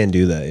lot. You can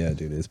do that. Yeah,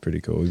 dude, it's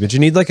pretty cool. But you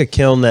need like a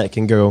kiln that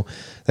can go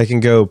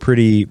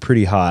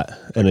pretty hot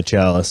and a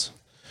chalice.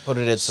 Put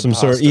it in Some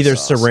sort of either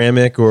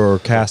ceramic or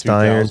cast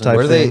iron 2000. type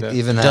Where do thing. they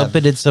even Dump have?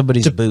 it in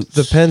somebody's boots.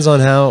 Depends on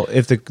how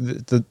if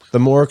the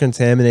more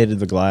contaminated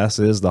the glass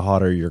is, the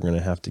hotter you're going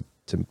to have to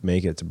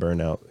make it to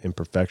burn out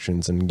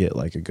imperfections and get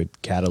like a good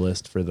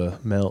catalyst for the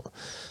melt.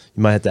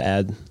 You might have to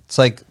add. It's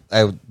like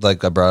I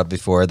brought up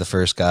before, the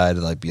first guy to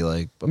like be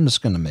like, I'm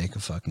just gonna make a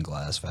fucking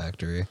glass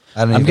factory.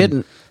 I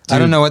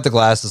don't know what the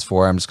glass is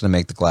for. I'm just gonna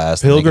make the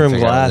glass. and they can Pilgrim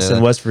figure out Glass how to do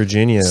in it. West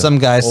Virginia. Some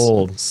guy's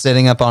old.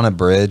 sitting up on a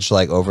bridge,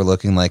 like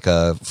overlooking like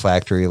a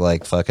factory,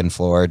 like fucking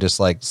floor, just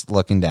like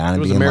looking down It and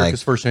was being America's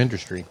like first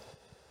industry.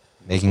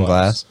 making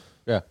glass.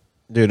 Yeah.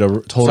 Dude, a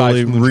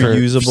totally Besides moonshine.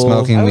 reusable.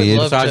 Smoking I would weed.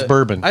 love Besides to-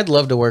 bourbon. I'd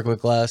love to work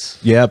with glass.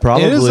 Yeah,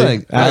 probably. It is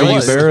like After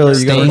you barrel it, you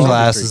stained gotta-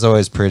 glass is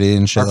always pretty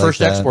and shit. Our like first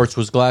that. exports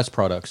was glass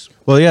products.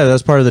 Well, yeah,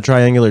 that's part of the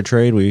triangular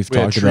trade we've We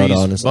had talked trees, about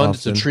on this abundance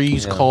often. of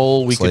trees,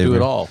 coal. We could do Slavery.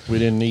 it all. We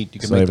didn't need. You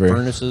could make Slavery. the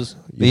furnaces.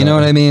 But you know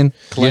what I mean?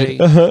 Clay.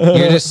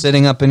 You're just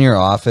sitting up in your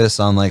office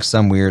on like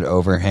some weird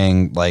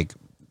overhang, like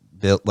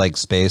built like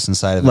space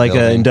inside of the Like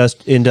a building.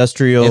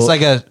 industrial.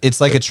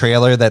 It's like a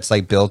trailer that's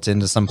like built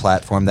into some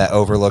platform that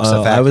overlooks a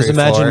factory I was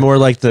imagining floor. more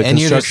like the And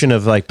you're construction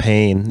of like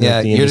pain. Yeah,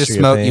 like the you're just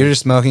industry of pain. you're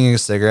just smoking a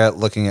cigarette,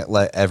 looking at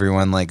like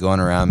everyone like going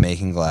around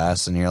making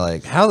glass, and you're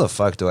like, how the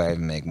fuck do I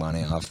even make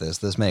money off this?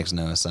 This makes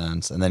no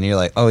sense. And then you're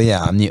like, oh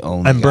yeah, I'm the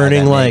only. I'm guy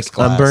burning that makes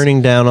glass. I'm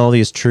burning down all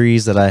these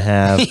trees that I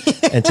have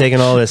and taking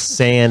all this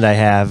sand I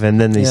have and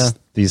then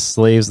these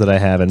slaves that I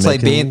have and It's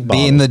like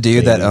being the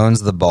dude that owns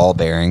the ball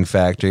bearing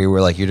factory,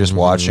 where like you're just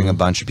watching a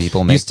bunch of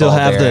people make. You still ball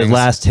have bearings. the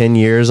last 10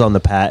 years on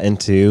the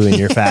patent too, and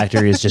your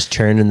factory is just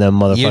churning them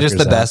motherfuckers. You're just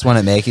the out. best one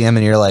at making them,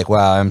 and you're like,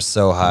 wow, I'm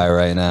so high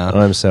right now.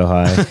 I'm so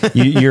high.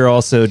 You're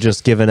also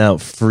just giving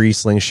out free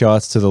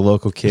slingshots to the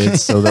local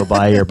kids, so they'll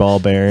buy your ball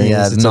bearings.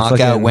 Yeah, It's a knock out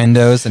fucking-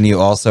 windows, and you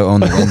also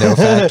own the window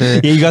factory.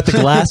 Yeah, you got the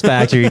glass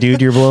factory,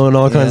 dude. You're blowing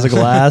all kinds of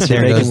glass.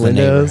 You're There goes making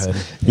the windows.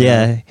 neighborhood.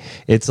 Yeah,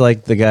 it's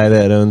like the guy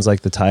that owns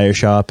like the tire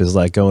shop is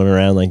like going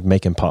around like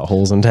making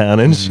potholes in town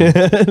and shit.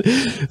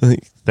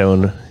 Like,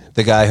 throwing.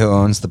 The guy who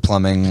owns the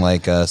plumbing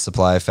like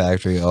supply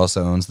factory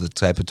also owns the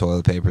type of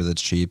toilet paper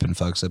that's cheap and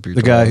fucks up your.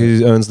 The guy toilet.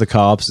 who owns the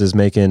cops is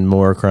making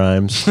more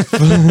crimes,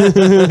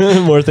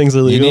 more things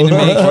illegal. need to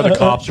make- Or the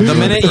cops. are The doing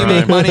minute you crime.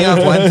 make money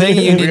off one thing,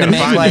 you need to gotta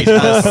make find like these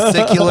a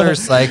secular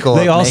cycle.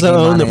 They of also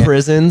making own the money.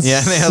 prisons.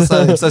 Yeah, they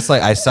also. It's just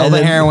like I sell And the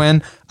then-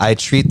 heroin, I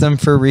treat them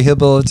for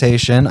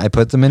rehabilitation, I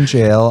put them in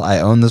jail, I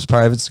own this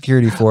private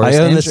security force. I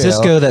own in the jail.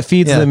 Cisco that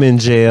feeds Yeah. them in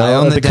jail. I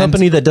own the the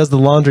company that does the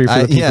laundry for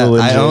the people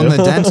in I jail. own the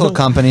dental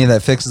company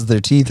that fixes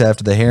their teeth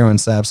after the heroin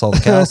saps all the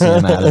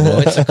calcium out of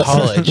it. It's a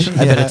college.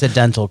 I bet it's a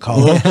dental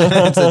college.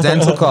 It's a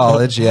dental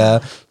college, yeah.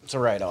 It's a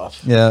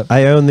write-off. Yeah.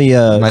 I own the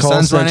My call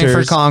son's running for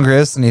centers.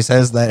 Congress, and he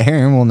says that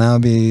heroin will now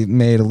be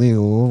made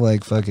illegal.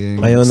 Like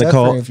fucking. I own the except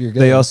call. for if you're They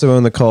gay. also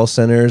own the call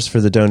centers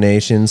for the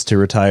donations to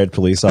retired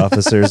police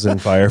officers and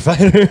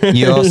firefighters.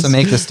 You also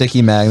make the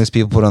sticky magnets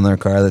people put on their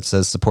car that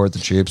says "support the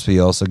troops," but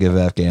you also give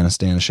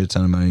Afghanistan a shit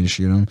ton of money to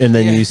shoot them. and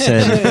then you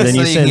send. And then so you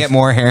you send can get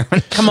more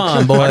heroin. Come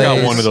on, boys. I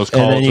got one of those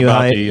And then calls you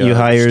about hi- the you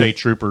hire state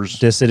troopers.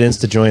 dissidents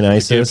to join Give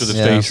ISIS. to the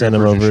Yeah. state Send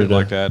them troopers and over shit to.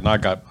 like that.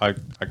 And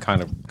I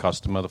kind of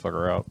cussed the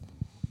motherfucker out.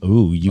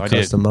 Ooh, you I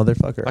cussed a did.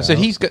 motherfucker. I said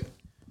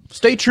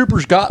state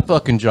troopers got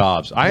fucking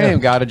jobs. I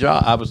ain't got a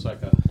job. I was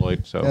like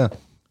unemployed, so Yeah.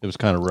 It was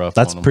kind of rough.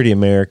 That's on 'em. pretty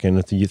American.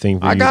 If you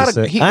think I got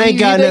to it. say. I ain't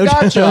got no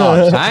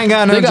jobs. I ain't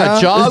got no They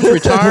got jobs,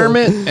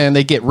 retirement, and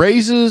they get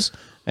raises.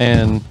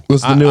 And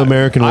What's the new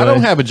American I way?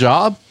 don't have a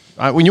job.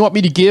 When you want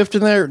me to give to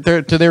their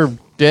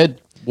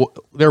dead,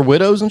 their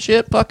widows and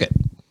shit, fuck it.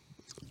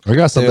 I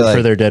got something like-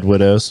 for their dead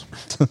widows.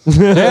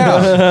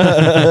 Yeah,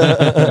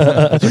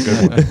 that's a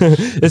good one.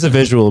 It's a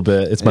visual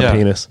bit. It's my Yeah.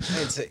 penis.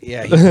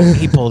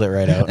 He pulled it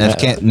right out. And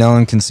if no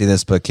one can see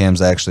this, but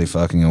Cam's actually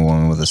fucking a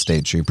woman with a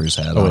state trooper's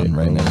hat on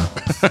right now.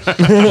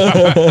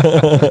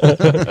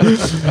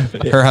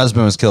 Her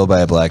husband was killed by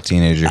a black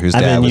teenager whose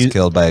dad was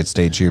killed by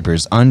state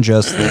troopers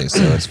unjustly,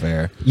 so it's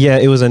fair. Yeah,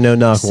 it was a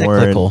no-knock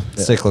warrant.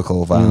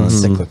 Cyclical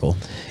violence. Cyclical.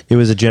 It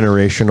was a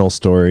generational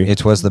story.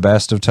 It was the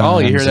best of times. Oh,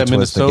 you hear that, It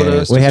was the Minnesota?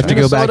 gayest We of have to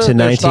go times. back to Minnesota,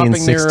 they're stopping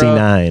their,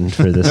 1969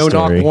 for this no-knock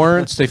story.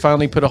 warrants. They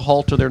finally put a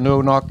halt to their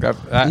no-knock.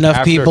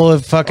 Enough people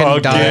have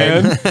fucking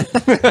died.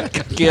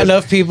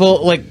 Enough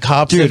people, like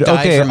cops, Dude, have died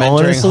okay, from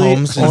entering honestly-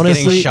 homes and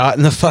honestly- getting shot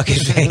in the fucking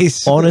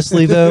face.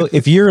 Honestly, though,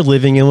 if you're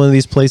living in one of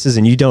these places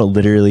and you don't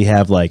literally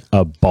have like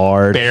a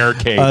barred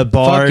Barricade. a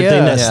barred Fuck yeah.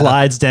 thing that Yeah.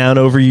 slides down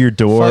over your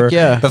door, Fuck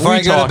yeah. Before I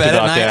We go to talked bed at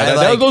about night, that.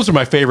 I like, Those are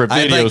my favorite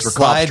I'd videos like where cops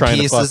slide trying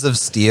to pieces fuck. of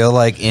steel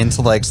like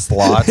into like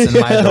slots in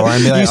my door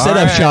and be like, you set "All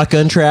up right."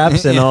 shotgun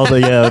traps and all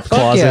the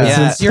closets. Yeah,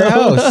 and it's your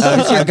stuff. house.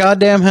 It's your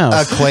goddamn A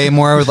house.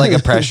 claymore with like a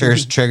pressure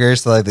trigger,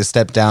 so like they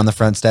step down the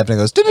front step and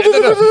it goes.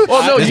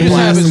 Well, no, Just you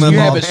have, blasts it, them you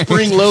have all. it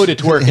spring loaded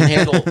to where it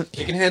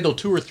can handle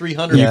 200 or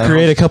 300. You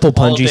create a couple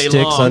all punji day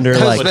sticks long. under I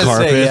was like gonna say,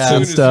 carpets yeah. and As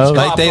soon as stuff. it's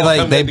Like they all like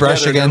come they brush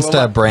together, against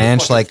they're a like,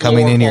 branch fucking like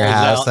coming floor in your falls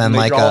house out and and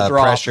like they all a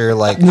drop. pressure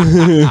like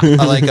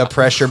a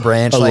pressure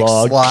branch A like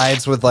log.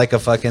 slides with like a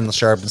fucking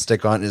sharpened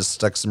stick on it, just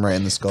sticks them right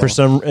in the skull. For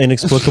some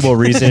inexplicable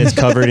reason, it's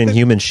covered in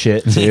human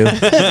shit too.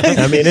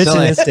 I mean, it's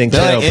an instinct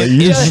They're kill, like, but it,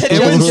 you it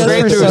went just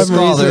straight for through his some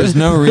skull. reason- There's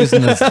no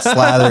reason to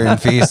slather in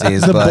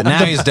feces, but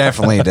now he's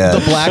definitely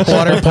dead. Black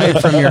water pipe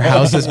from your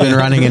house has been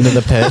running into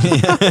the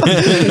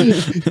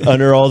pit.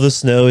 under all the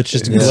snow. It's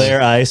just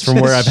glare ice from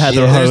where I've had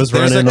the hose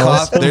running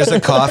off. There's a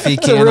coffee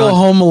It's a can real on.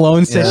 Home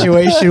Alone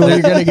situation where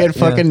you're gonna get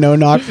fucking no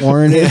knock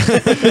warranted.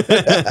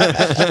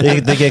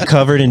 They get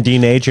covered in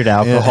denatured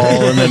alcohol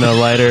and then a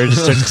lighter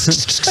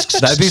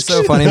just That'd be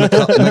so funny.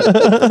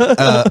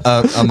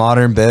 A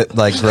modern bit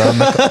like growing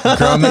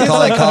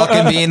Macaulay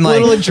Culkin being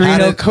like Little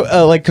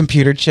Adreno like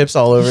computer chips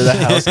all over the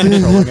house.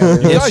 Controlling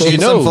everything. Guys, you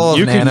know,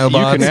 you can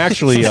nanobots.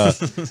 actually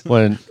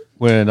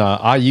when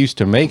I used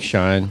to make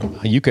Shine,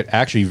 you could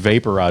actually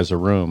vaporize a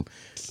room.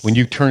 When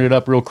you turn it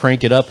up real,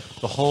 crank it up,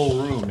 the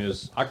whole room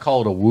is, I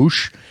call it a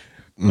whoosh.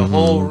 The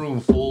whole room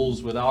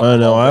fulls with alcohol. I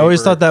know. I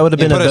always thought that would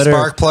have You been put a a better.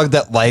 spark plug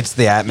that lights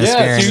the atmosphere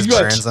Yeah, and so just you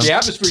got burns them. the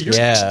atmosphere.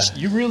 Yeah.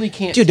 You really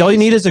can't. Dude, all you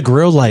need is a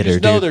grill lighter,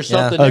 just know dude. there's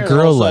something A there. grill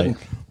and all of a light.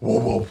 sudden, whoa,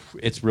 whoa,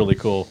 it's really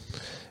cool.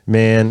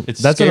 Man, It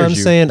that's what I'm scares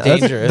you. saying.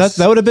 Dangerous.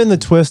 That would have been the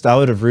twist I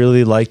would have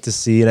really liked to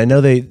see. And I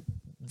know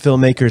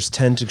filmmakers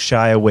tend to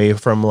shy away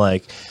from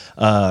like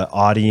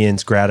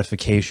audience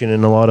gratification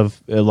in a lot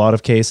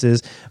of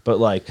cases, but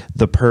like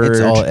The Purge,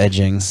 It's all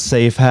edging.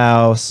 Safe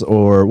House,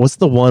 or what's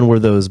the one where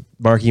those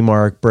Marky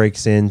Mark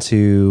breaks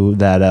into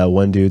that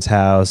one dude's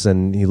house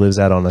and he lives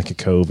out on like a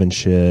cove and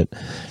shit.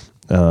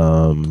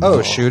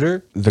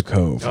 Shooter. The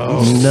Cove.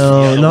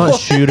 No, not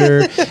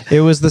Shooter.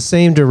 It was the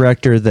same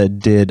director that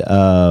did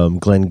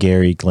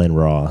Glenn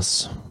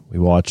Ross. We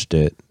watched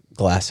it.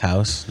 Glass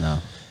House. No.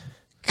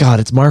 God,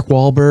 it's Mark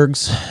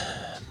Wahlberg's.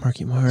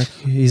 Marky Mark.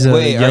 He's a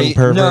Wait, young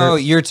pervert. no,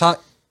 you're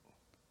talking.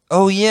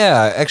 Oh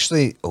yeah,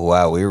 actually,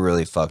 wow, we were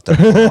really fucked up.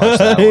 To watch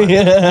that one.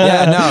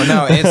 Yeah,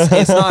 no,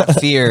 it's not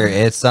Fear.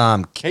 It's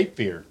Cape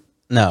Fear.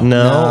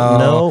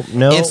 No.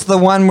 It's the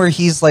one where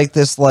he's like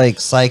this like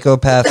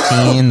psychopath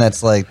teen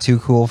that's like too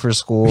cool for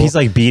school. He's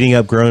like beating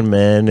up grown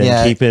men and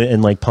Yeah. keeping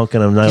and like punking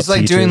them. He's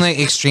like doing like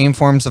extreme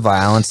forms of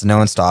violence and no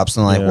one stops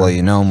him. Like, Yeah. well,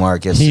 you know,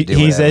 Mark gets to do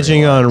he's whatever he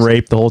edging wants. on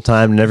rape the whole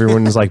time, and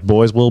everyone's like,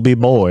 "Boys will be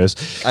boys."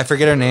 I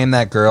forget her name.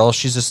 That girl.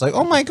 She's just like,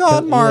 oh my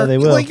god, Yeah, Mark, they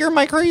will. like you're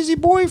my crazy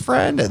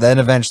boyfriend. And then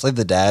eventually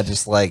the dad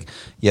just like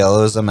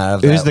yellows him out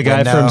of. Who's that the guy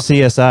window. from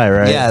CSI,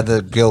 right? Yeah,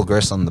 the Gil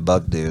Grissom, the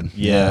bug dude.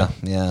 Yeah.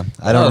 yeah.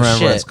 I don't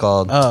remember what it's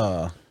called.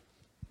 Oh.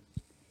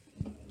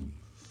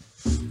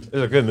 It's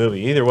a good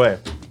movie. Either way,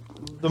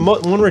 the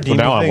one redeeming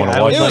Well, now I thing wanna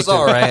I watch would It was like to-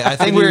 all right. I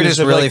think we were If just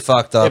there really like-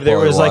 fucked up If there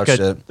while we was like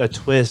watched it. a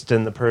twist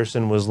and the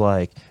person was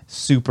like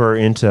super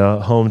into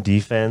home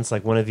defense,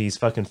 like one of these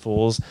fucking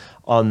fools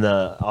on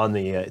the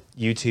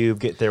YouTube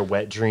get their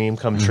wet dream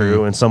come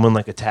true, and someone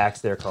like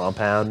attacks their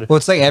compound, Well,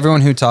 it's like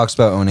everyone who talks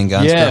about owning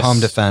guns for Yes. home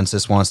defense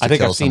just wants to I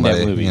think kill I've seen that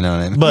somebody. movie. You know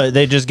what I mean? but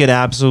they just get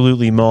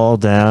absolutely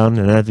mauled down,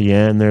 and at the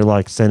end they're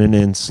like sending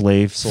in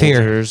slave Fear.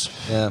 soldiers.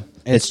 Yeah.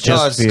 It's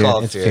just it's fear.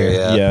 called It's Fear. fear.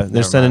 Yeah, Yeah,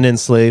 they're sending in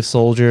slave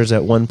soldiers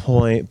at one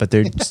point, but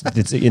they're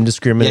it's Yeah,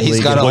 indiscriminately.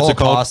 he's got a What's whole it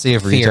called? posse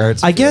of Fear.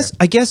 retards.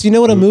 I guess you know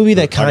what a movie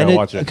that gotta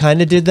watch it.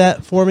 kind of did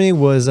that for me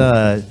was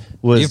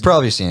You've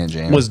probably seen it,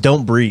 James.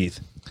 Don't Breathe,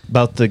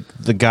 about the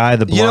guy,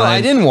 the blind. You know,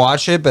 I didn't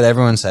watch it, but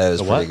everyone said it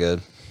was pretty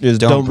good. Is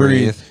Don't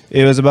Breathe.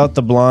 It was about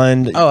the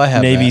blind I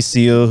have Navy that.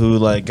 SEAL who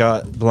like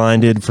got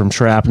blinded from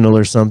shrapnel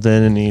or something,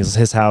 and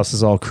his house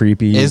is all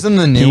creepy. Isn't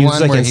the new he one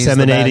was like where he's the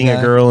bad inseminating guy?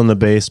 a girl in the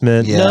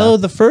basement? Yeah. No,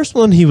 the first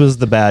one he was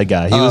the bad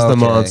guy. He was the okay.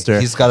 monster.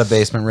 He's got a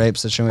basement rape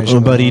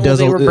situation. But he Well,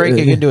 doesn't. they were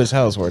breaking into his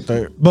house, weren't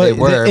they? But They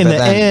were, in but the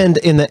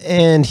then-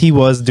 end, he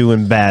was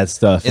doing bad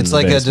stuff. It's in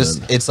like the a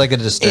basement. it's like a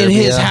disturbia. In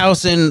his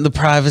house, in the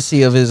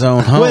privacy of his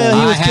own home. Well,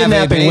 he I was have a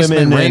kidnapping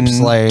basement women rape and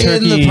slave.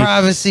 in the Turkey.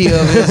 privacy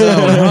of his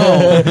own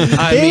home.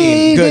 I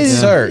mean, He good did-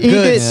 sir, he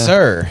good did-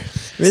 sir.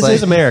 This like-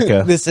 is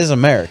America. This is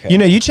America. You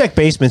know, you check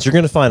basements, you're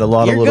going to find a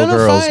lot You're of little gonna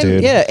girls, find,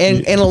 dude. yeah,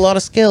 and a lot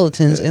of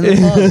skeletons in the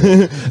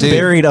closet.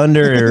 Buried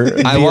under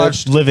I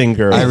watched- living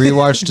girl. I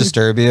rewatched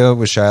Disturbia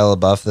with Shia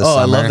LaBeouf this Oh,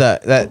 I summer. love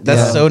that. That's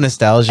Yeah. so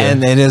nostalgia.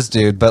 And it is,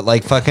 dude. But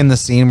like fucking the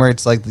scene where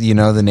it's like, you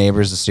know, the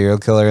neighbor's a serial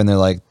killer and they're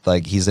like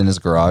he's in his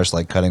garage,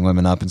 like cutting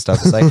women up and stuff.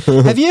 It's like,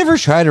 have you ever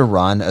tried to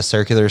run a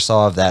circular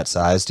saw of that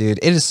size, dude?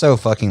 It is so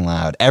fucking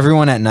loud.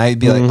 Everyone at night would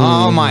be like,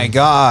 oh my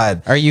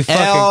God. Are you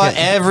fucking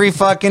kidding? every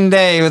fucking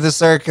day with a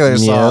circular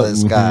saw, Yep.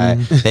 this guy.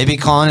 They'd be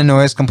calling in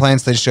noise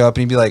complaints. They'd show up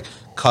and he'd be like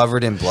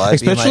covered in blood.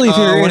 being Especially like,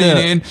 if you're "Oh, what in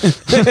do you a- need?"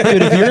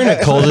 Dude, if you're in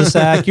a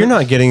cul-de-sac, you're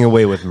not getting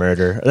away with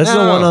murder. That's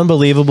the No. one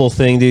unbelievable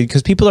thing, dude,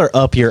 because people are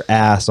up your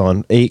ass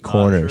on 8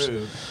 corners.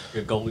 True.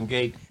 Your Golden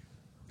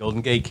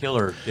Gate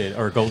Killer did,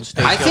 or Golden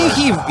State I Killer.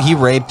 think he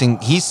raped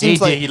and he He, seems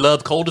did, like he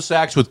loved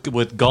cul-de-sacs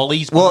with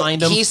gullies well,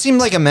 behind him. he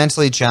seemed like a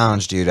mentally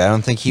challenged dude. I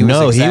don't think he was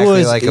No, exactly he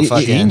was like a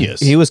fucking genius.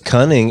 He was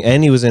cunning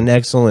and he was in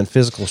excellent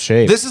physical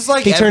shape. This is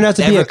like he turned out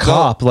to be a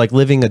cop, like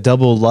living a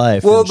double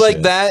life. Well, and like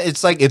shit. that,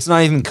 it's like it's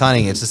not even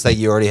cunning. It's just that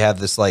you already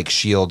have this like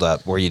shield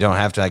up where you don't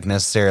have to like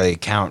necessarily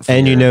account for.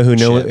 And you your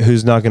know shit.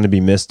 who's not going to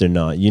be missed or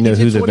not. You know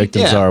He who did the what he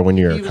victims did. are when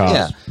you're a He- cop.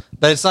 Yeah,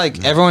 but it's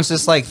like everyone's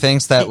just like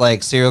thinks that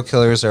like serial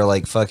killers are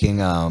like fucking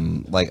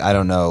like I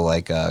don't know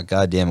like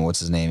God damn it, what's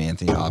his name,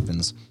 Anthony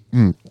Hopkins.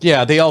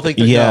 yeah, they all think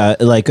they're Yeah,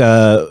 like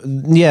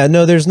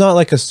no, there's not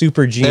like a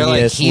super They're like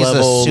genius he's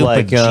level a super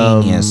like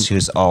genius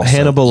who's also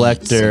Hannibal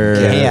eats Lecter.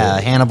 and- Yeah,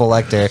 Hannibal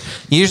Lecter.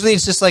 Usually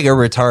it's just like a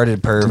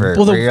retarded pervert.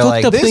 Well, the where you're fucked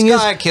like, up this thing is,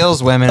 guy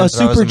kills women. a and throws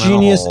super them in a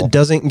genius hole.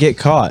 doesn't get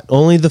caught.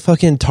 Only the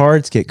fucking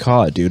tards get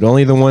caught, dude.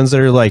 Only the ones that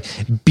are like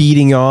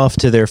beating off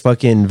to their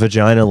fucking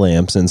vagina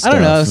lamps and I stuff.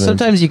 don't know. And-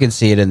 Sometimes you can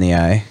see it in the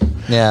eye.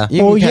 Yeah.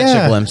 You Well, can catch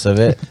yeah. a glimpse of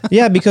it.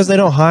 yeah, because they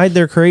don't hide.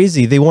 They're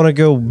crazy. They want to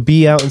go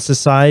be out in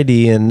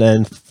society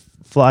and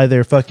fly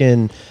their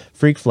fucking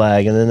freak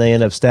flag, and then they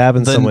end up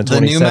stabbing someone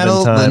 27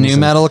 times. the new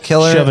and metal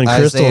killer, shoving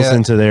crystals Isaiah-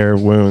 into their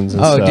wounds.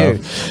 And Oh, stuff.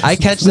 dude, I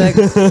catch that.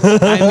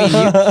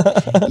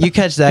 I mean, you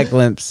catch that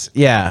glimpse.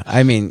 Yeah,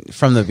 I mean,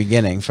 from the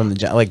beginning, from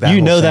the like that. You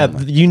whole know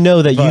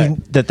family.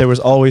 that there was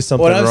always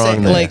something What I'm wrong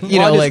saying, there. like you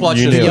Well, I know, just like watched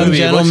the this young movie. What's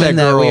gentleman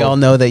that that we girl? all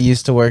know that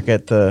used to work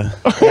at the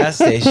gas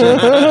station.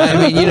 I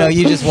mean, you know,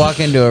 you just walk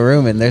into a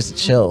room and there's a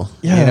chill.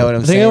 yeah, You know what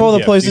I'm think saying? of all the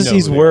Yeah, places you know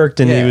he's who they are. worked,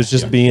 and he Yeah. was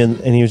just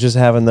he was just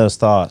having those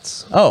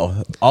thoughts.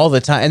 Oh, all the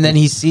time. And then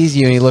he sees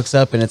you and he looks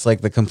up and it's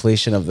like the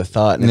completion of the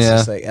thought. And it's Yeah.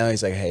 just like, oh,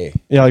 he's like, hey.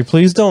 Yeah, like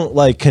please don't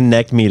like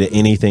connect me to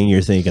anything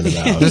you're thinking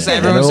about. Just I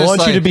everyone's don't just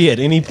want you like, to be at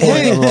any point.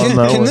 Hey, along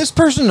that can way. this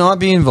person not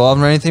be involved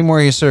in anything more?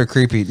 He's sort of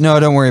creepy. No,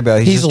 don't worry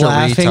about it. He's just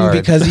laughing a retard.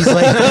 because he's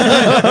like,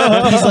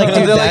 he's like,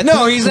 dude, They're like, that,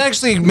 no, he's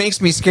actually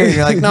makes me scared.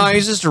 You're like, no,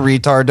 he's just a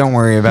retard. Don't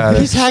worry about it.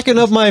 He's hacking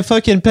up my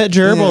fucking pet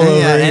gerbil Yeah, over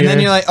yeah. here. And then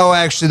you're like, oh,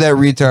 actually, that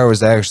retard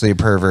was actually a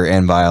pervert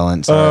and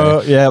violent.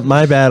 Sorry. yeah,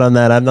 my bad on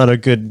that. I'm not a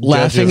good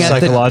Laughing judge of at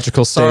the-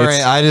 psychological states.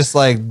 Sorry, I just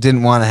like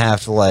didn't want to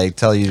have to like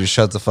tell you to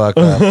shut the fuck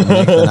up and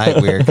make the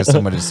night weird because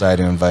somebody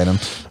decided to invite him.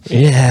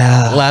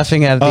 yeah.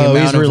 laughing at the Oh,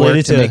 he's amount of work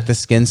related to to- make the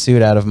skin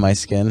suit out of my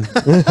skin.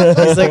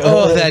 He's like,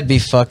 oh, that'd be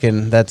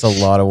fucking, that's a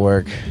lot of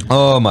work.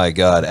 Oh my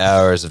god,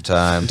 hours of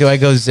time. Do I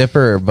go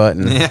zipper or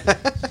button?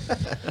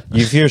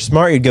 If you're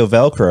smart, you'd go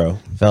Velcro.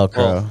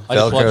 Velcro.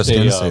 Well, Velcro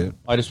skin suit.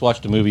 I just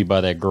watched a movie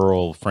by that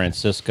girl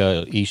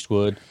Francisca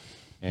Eastwood,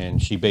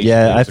 and she basically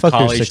Yeah, I was a fucked her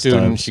college 6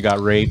 student. times. She got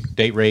raped,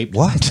 date raped.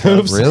 What?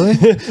 Really?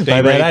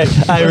 My bad.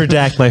 I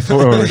redact my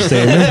former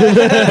statement.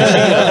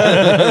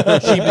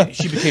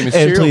 She became a And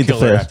serial plead the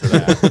killer fifth. after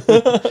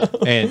that.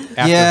 And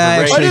after Yeah,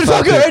 the rape, actually,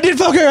 fuck her. I did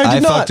fuck her. I I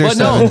did not. fucked her but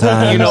no, 7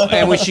 times. you know,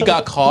 and when she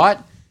got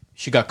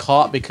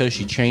caught because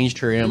she changed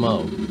her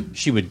MO.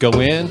 She would go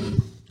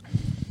in,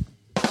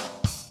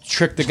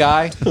 trick the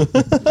guy,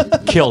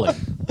 kill him.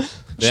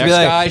 The She'd next be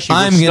like, guy, she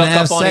 "I'm would gonna snuck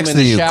have up on sex him in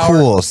with the you. shower,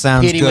 Cool,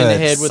 sounds hit him in the good,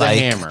 head with psych. a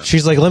hammer.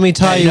 She's like, let me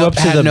tie Had you no- up to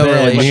had the no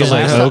bed. relation He's to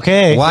like, this.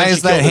 okay. Why Then is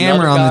she that killed hammer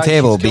another on the guy,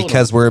 table? she's killed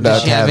Because him. we're about Did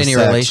she to have have any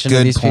sex. relation to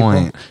Good these people?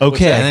 point.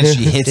 Okay. And then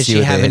she hits Did you she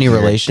with have it, any you're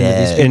relation to these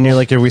dead. people? And you're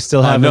like, are we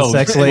still having no.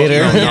 sex Well, later?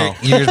 no.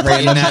 You're just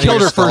breathing out She of killed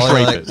your her first skull,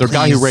 rapist. The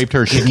guy who please raped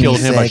her, she give me killed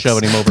him by sex.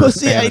 shoving him over.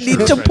 Pussy, I need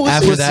to pussy.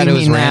 After that, it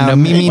was me now,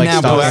 random. meet me like, now,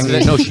 stalking. No, after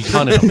that, no, she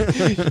hunted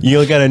him.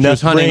 You got She enough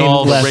was hunting brain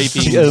all the left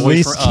raping to at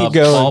least boyfriend- keep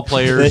going. ball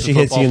players, Then she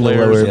hits you in the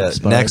football lower players. Yeah,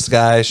 spine. next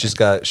guy, she's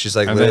got she's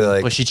like And literally then-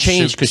 like. but she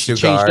changed 'cause she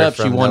Sugar changed up.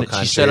 She from wanted- No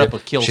she set Country.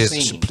 up a kill She's,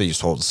 scene. Please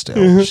hold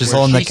still. She's Where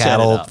holding the she set it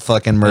cattle up.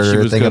 fucking And she murder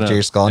was thing up gonna- to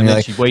your skull, and and you're then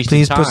like, she wasted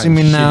please time. pussy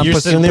me She- now. You're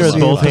pussy sitting me, there with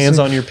pussy me, both pussy hands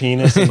me. on your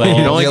penis. And But you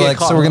all. don't You're get like,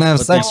 caught. so we're gonna have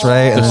But sex, the-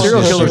 right? The And then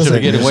serial she's killers just are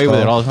like, getting away with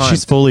it all the time.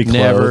 She's fully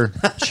never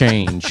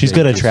changed. She's They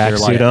got a just- they're tracksuit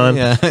like- on.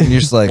 Yeah, and you're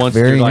just like, Once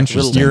very they're like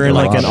interesting. little- You're in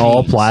They're like like an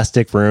all cheese.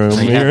 plastic room.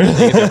 They You're- have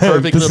their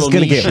perfect this is little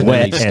gonna niche get and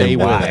wet they stay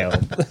and with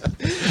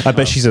wild. I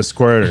bet she's a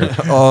squirter.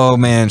 Oh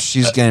man,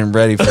 she's getting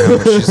ready for how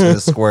much she's gonna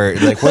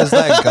squirt. Like, what's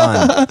that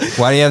gun?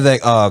 Why do you have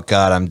that? Oh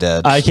god, I'm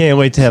dead. I can't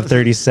wait to have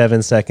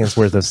 37 seconds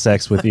worth of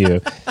sex with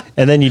you,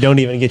 and then you don't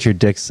even get your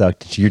dick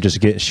sucked. You're just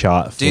getting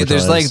shot. Dude,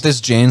 there's like this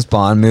James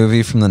Bond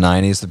movie from the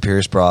 90s, the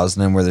Pierce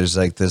Brosnan, where there's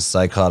like this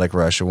psychotic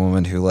Russian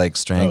woman who like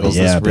strangles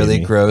yeah, this really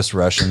baby. gross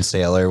Russian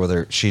sailor with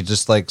her. She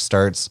just like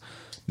starts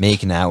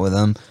making out with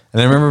him.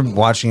 And I remember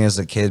watching it as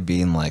a kid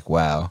being like,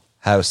 wow,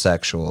 how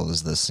sexual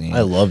is this scene?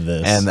 I love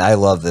this. And I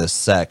love this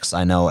sex.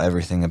 I know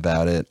everything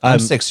about it. I'm I'm-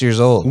 6 years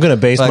old. I'm gonna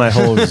base Like- my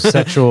whole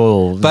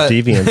sexual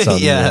deviance on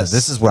yeah, this.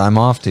 this is what I'm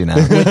off to now.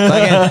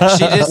 Like,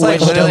 she just like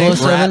Which literally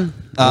 007?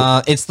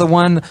 it's the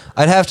one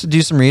I'd have to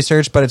do some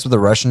research, but it's with a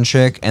Russian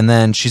chick, and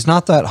then she's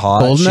not that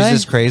hot. Goldeneye?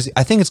 She's just crazy.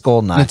 I think it's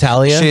Goldeneye.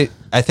 Natalia?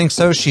 I think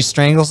so. She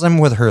strangles him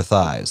with her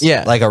thighs.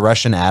 Yeah. like a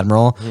Russian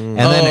admiral, and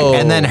Oh.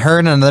 then her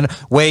and then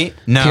wait,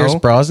 no, Pierce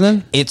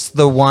Brosnan? it's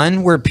the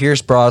one where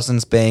Pierce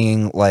Brosnan's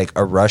banging like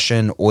a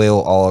Russian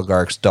oil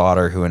oligarch's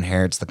daughter who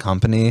inherits the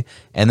company,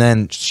 and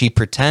then she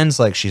pretends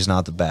like she's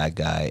not the bad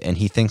guy, and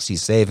he thinks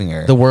he's saving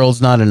her. The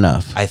world's not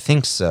enough. I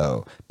think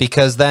so.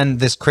 Because then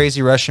this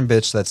crazy Russian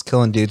bitch that's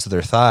killing dudes with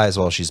her thighs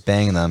while she's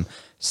banging them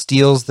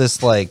steals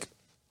this like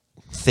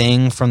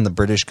thing from the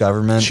British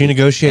government. She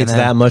negotiates And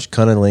then- that much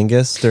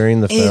cunnilingus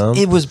during the film.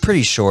 It was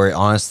pretty short,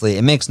 honestly.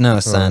 It makes no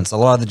sense. A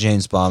lot of the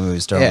James Bond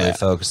movies don't really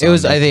focus on It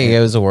was. that. I think it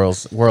was the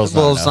world's Well,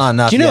 it's not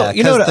enough. You know- yeah,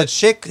 you know 'cause what I- the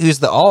chick who's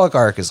the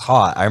oligarch is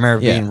hot. I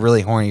remember Yeah. being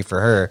really horny for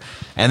her,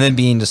 and then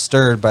being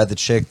disturbed by the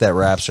chick that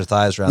wraps her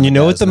thighs around. You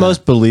know what guy's the neck.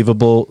 most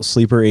believable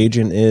sleeper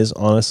agent is,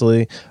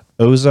 honestly?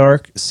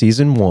 Ozark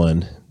season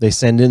 1. They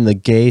send in the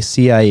gay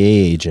CIA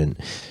agent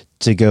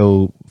to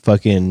go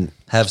fucking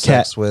have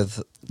sex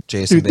with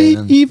Jason Dude, he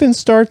Bateman? even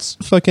starts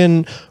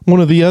fucking one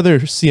of the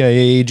other CIA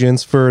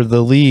agents for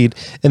the lead,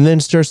 and then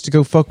starts to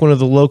go fuck one of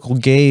the local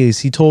gays.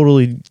 He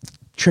totally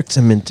tricks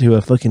him into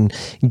a fucking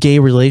gay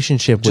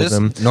relationship with Just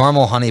him.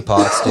 normal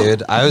honeypots,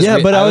 dude. I was Yeah,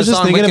 but I was just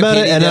on thinking about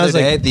it, Wikipedia and the I was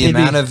other like, day, the it'd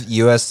be- amount of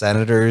U.S.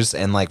 senators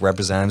and like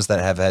representatives that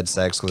have had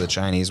sex with a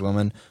Chinese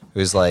woman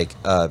who's like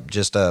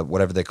just a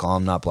whatever they call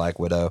them, not Black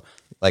Widow,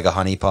 like a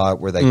honeypot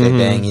where like they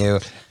bang you,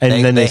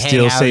 And then they hang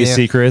still out say with you.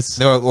 secrets.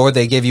 Or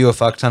they give you a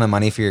fuck ton of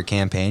money for your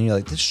campaign. You're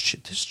like, this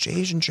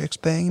Asian chick's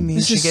banging me.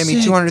 This She is gave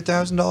me sick.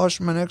 $200,000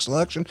 for my next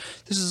election.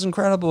 This is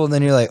incredible. And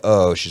then you're like,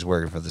 oh, she's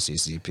working for the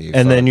CCP.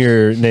 And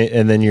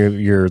Fuck. then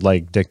your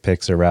like dick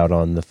pics are out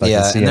on the fucking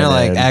yeah, CNN. and they're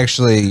like,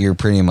 actually, you're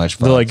pretty much.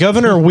 they're fucked. like,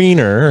 Governor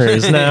Wiener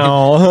is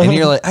now. And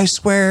you're like, I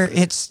swear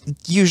it's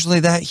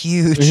usually that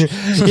huge.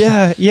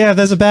 yeah,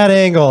 that's a bad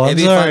angle. I'm It'd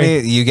be sorry.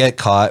 funny. You get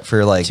caught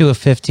for like To a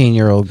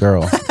 15-year-old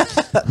girl.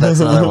 that's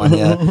another one.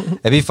 Yeah,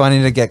 it'd be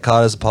funny to get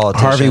caught as a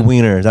politician. Harvey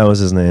Wiener, that was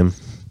his name.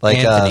 like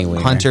Anthony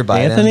Weiner. Hunter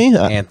Biden. Anthony?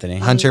 Anthony.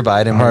 Hunter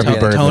Biden. Harvey was getting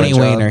Bird. a Tony job.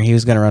 Weiner. He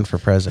was going to run for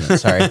president.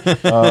 Sorry.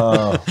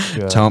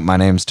 My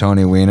name's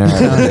Tony Weiner.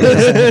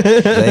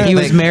 He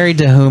was married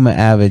to Huma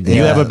Abedin.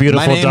 You have a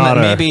beautiful My name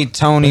daughter. may be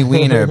Tony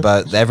Weiner,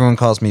 but everyone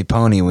calls me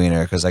Pony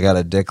Weiner because I got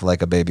a dick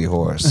like a baby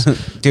horse.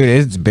 Dude,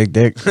 it's a big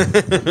dick.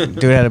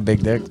 Dude had a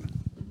big dick.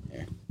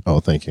 Oh,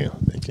 thank you.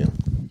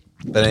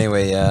 But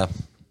anyway, yeah.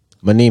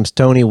 My name's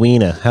Tony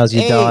Wiener. How's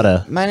your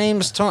daughter? My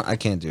name's Tony. I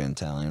can't do it in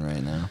Italian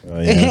right now. Oh,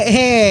 yeah.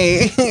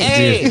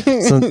 Hey.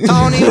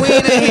 Tony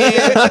Weiner here.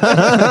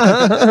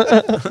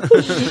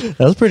 That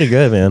was pretty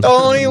good, man.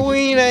 Tony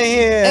Weiner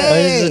here.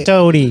 It's a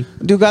toady.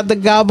 You got the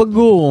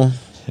gabagool.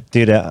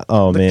 Dude,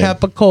 oh man.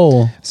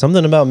 Capicole.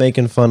 Something about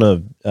making fun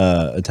of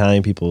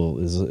Italian people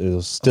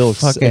is still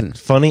Fucking-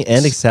 funny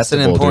and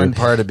acceptable. an important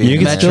dude. part of being You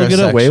can still get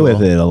away metrosexual.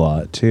 with it a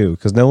lot too,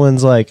 because no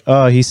one's like,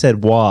 "Oh, he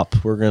said WAP.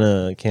 We're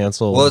gonna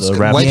cancel." Well, it's the good.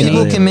 rap White game."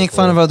 people can make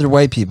fun of other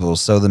white people.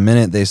 So the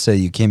minute they say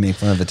you can't make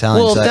fun of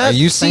Italians, Well, are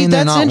you saying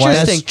they're that's not white?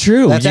 interesting. That's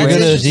true. That's You're gonna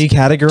interesting.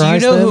 decategorize Do you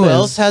know them who as-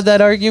 else had that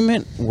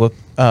argument?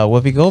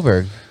 Whoopi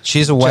Goldberg.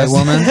 She's a white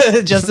woman.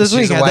 Just this She's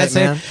week, a had white that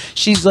same. man?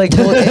 She's like,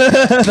 well,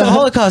 the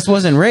Holocaust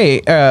wasn't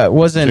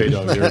wasn't.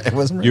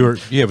 You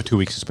have a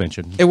 2-week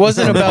suspension. It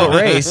wasn't about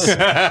race.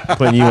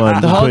 Putting you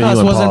on The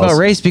Holocaust wasn't about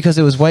race because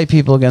it was white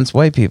people against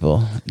white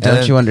people. Don't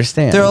then you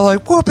understand? They're all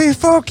like, "Whoopee,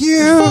 fuck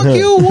you, Fuck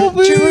you,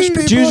 Whoopi. Jewish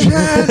people."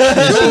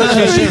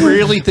 She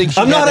really thinks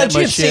I'm not a that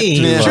much shit gypsy.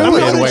 to, Yeah. get I'm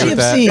not a away with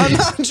that. I'm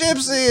not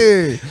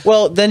gypsy.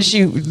 Well, then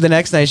the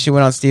next night she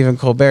went on Stephen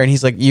Colbert and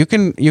he's like, you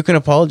can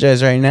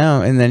apologize right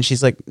now. And then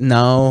she's like,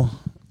 no.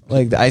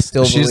 Like I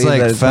still She's believe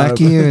like, that it's not fuck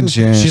a- you,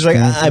 June. She's like,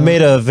 I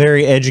made a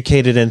very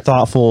educated and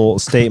thoughtful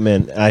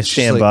statement. I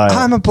stand by it.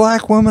 I'm a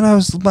black woman.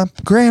 My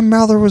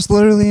grandmother was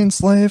literally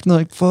enslaved. And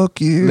like, fuck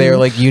you. They're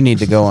like, you need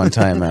to go on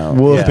timeout.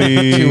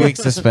 Whoopee. 2 week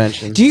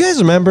suspension. Do you guys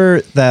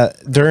remember that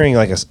during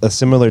like a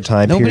similar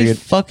time Nobody period?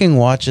 fucking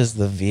watches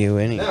The View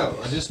anyway.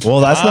 Well,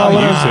 that's not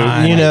what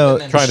I'm, you know.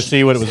 Trying to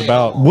see what it was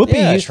about. Whoopi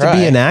Yeah, used try. to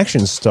be an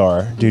action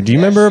star, dude. Do you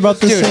remember about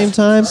the same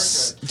time?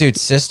 Dude,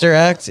 Sister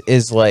Act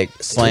is like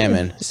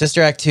slamming.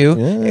 Sister Act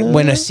 2,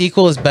 when a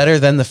sequel is better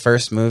than the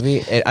first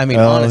movie,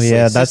 honestly,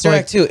 yeah, that's Sister like-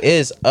 Act 2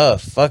 is a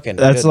fucking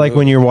That's good like when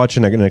movie. you're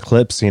watching an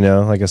eclipse, you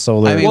know, like a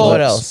solar. I mean, eclipse.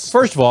 what else?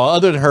 First of all,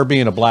 other than her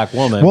being a black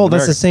woman, Well,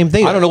 that's the same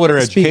thing. I don't know what her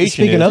education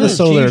Speaking is. of the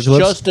solar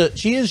eclipse-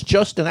 She is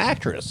just an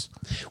actress.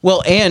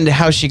 Well, and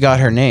how she got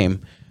her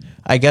name.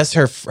 I guess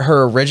her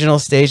original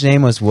stage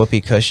name was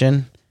Whoopi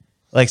Cushion.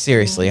 Like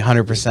seriously,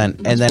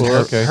 100%. And then cool,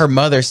 okay. her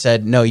mother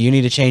said, "No, you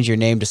need to change your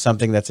name to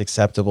something that's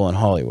acceptable in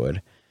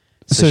Hollywood."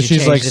 So she she's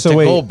changed like, it so to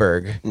wait.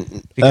 Goldberg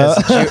because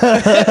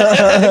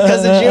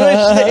because a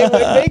Jewish name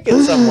would make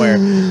it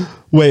somewhere.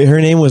 Wait, her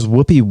name was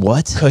Whoopi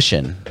what?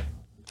 Cushion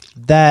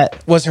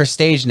That was her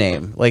stage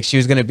name. Like she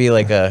was going to be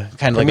like a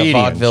kind of like a Comedian.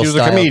 vaudeville She was a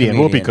style comedian.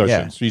 Whoopi Yeah.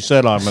 Cushion. She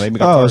said on my name.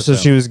 oh, so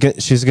she's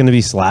gonna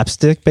be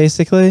slapstick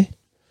basically.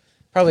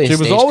 Probably a She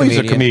was stage always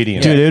comedian. a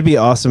comedian. Dude, it would be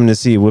awesome to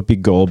see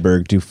Whoopi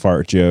Goldberg do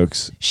fart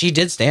jokes. She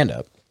did stand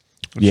up.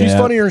 She's Yeah.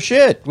 funnier than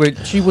shit.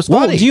 She was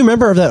Well, funny. do you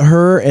remember that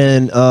her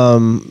and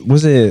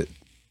was it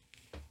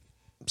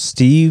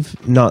Steve?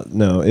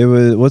 No, it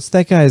was what's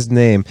that guy's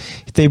name?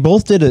 They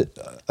both did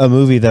a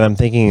movie that I'm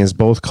thinking is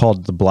both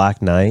called The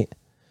Black Knight.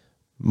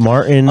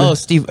 Martin. Oh,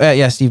 Steve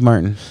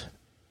Martin.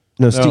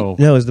 no, Steve.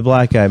 No, it was the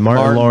black guy,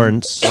 Martin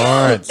Lawrence.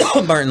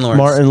 Martin Lawrence.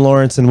 Martin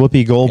Lawrence and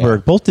Whoopi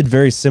Goldberg both did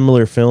very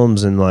similar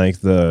films in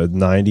like the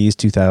 90s,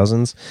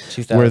 2000s,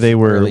 where they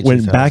early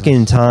went back 2000s.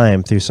 in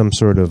time through some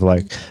sort of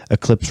like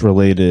eclipse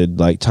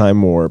related like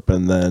time warp,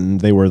 and then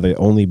they were the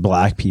only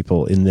black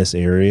people in this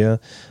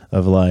area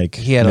of like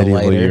He had a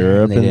medieval lighter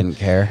Europe. and they didn't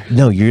care.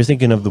 No, you're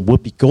thinking of the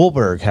Whoopi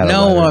Goldberg had a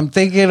No, lighter. I'm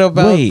thinking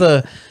about Wait,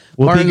 the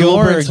Whoopi Martin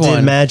Goldberg Lawrence did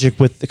one. magic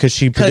because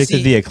she predicted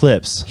he- the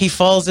eclipse. He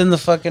falls in the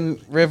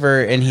fucking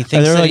river and he thinks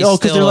And they're that like, he's oh,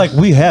 because still, they're like,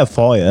 we have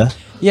fire.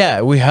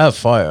 yeah, we have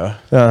fire.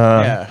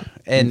 Yeah,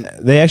 and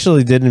They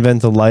actually did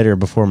invent the lighter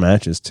before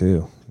matches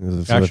too. So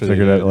they Actually,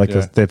 figured they out did, like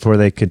yeah. before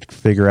they could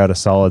figure out a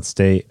solid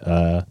state,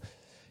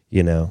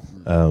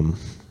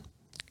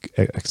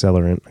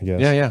 accelerant. I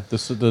guess. Yeah.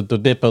 The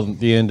dip on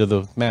the end of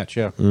the match.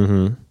 Yeah.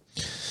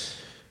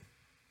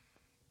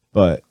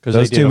 But 'Cause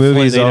those they did two a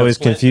movies they did a always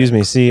flint confuse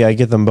me. See, I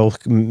get them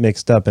both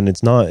mixed up, and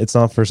it's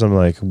not for some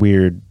like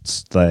weird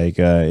like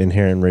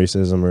inherent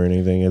racism or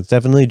anything. It's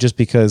definitely just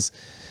because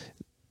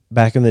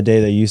back in the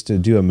day they used to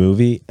do a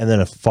movie and then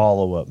a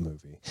follow-up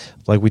movie,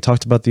 like we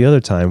talked about the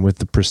other time with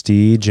The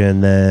Prestige,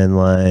 and then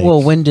like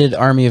well, when did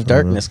Army of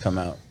Darkness come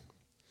out?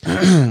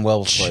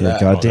 Well, before shit,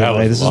 that. goddamn, that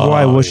was this is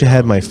why I long wish I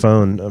had my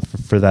phone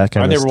for that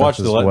kind I of never stuff watched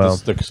as the, well.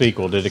 the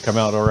sequel. Did it come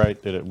out all right?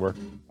 Did it work?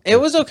 It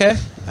was okay.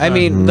 I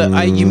mean,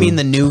 you mean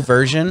the new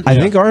version? I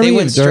think Army they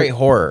went of Dark- straight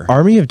horror.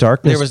 Army of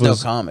Darkness. There was no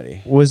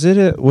comedy. Was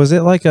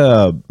it like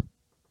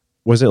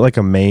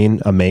a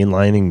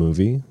mainlining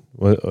movie,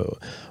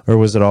 or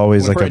was it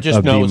always like a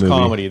just B no, it was movie?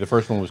 comedy. The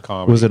first one was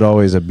comedy. Was it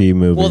always a B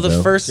movie? Well, the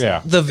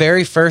though?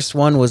 very first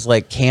one was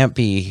like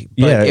campy,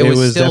 but Yeah, it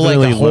was still like a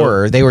definitely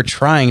horror. They were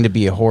trying to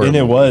be a horror. and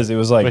it movie.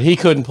 was like But he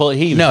couldn't pull.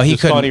 He No, he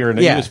was couldn't. funnier.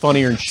 Yeah. He was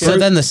funnier and shit. So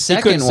then the he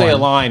couldn't second say a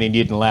one- line and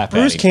you didn't laugh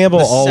Bruce at him. Campbell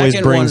The always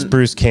second brings one-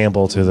 Bruce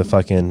Campbell to the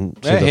fucking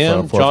to Yeah, the him,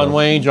 forefront. John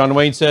Wayne. John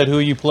Wayne said, "Who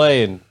you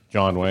play?" And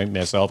John Wayne,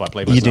 myself. I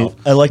played You myself.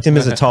 do. I liked him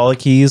as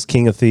Autolycus,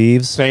 King of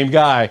Thieves. Same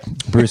guy.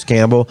 Bruce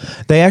Campbell.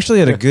 They actually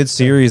had a good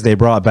series they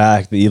brought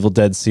back, the Evil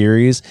Dead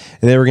series,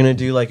 and they were gonna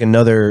do like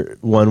another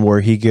one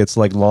where he gets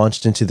like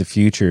launched into the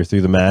future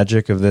through the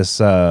magic of this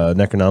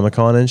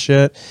Necronomicon and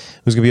shit.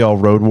 It was gonna be all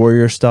Road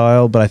Warrior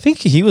style, but I think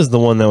he was the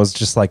one that was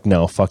just like,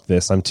 no, fuck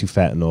this, I'm too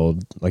fat and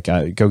old. Like,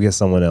 go get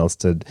someone else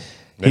to.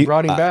 They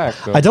brought him back.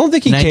 I don't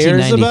think he cares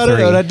about it.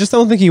 1993. I just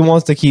don't think he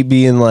wants to keep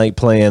being like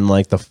playing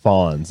like the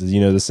Fonz. You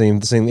know, the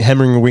same.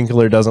 Henry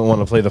Winkler doesn't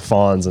want to play the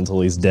Fonz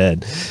until he's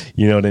dead.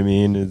 You know what I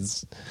mean?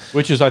 It's.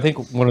 Which is, I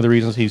think, one of the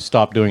reasons he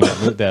stopped doing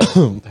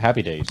that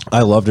Happy Days.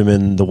 I loved him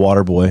in The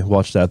Waterboy.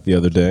 Watched that the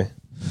other day.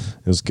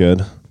 It was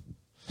good.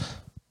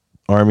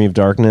 Army of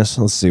Darkness.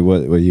 Let's see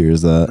what year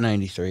is that?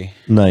 93.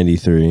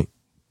 93.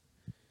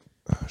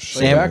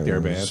 Way back there,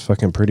 man. It's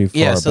fucking pretty far.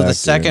 Yeah, so back the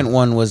second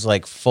one was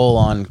like full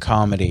on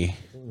comedy,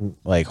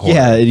 like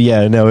horror.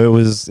 Yeah. No, it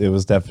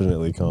was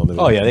definitely comedy.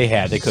 Oh yeah,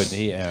 they couldn't.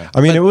 Yeah.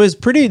 I mean, it was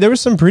pretty. There was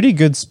some pretty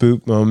good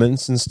spook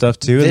moments and stuff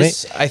too. And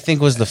This I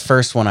think was the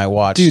first one I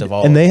watched Dude, of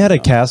all. and they of had them,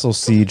 a castle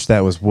siege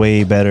that was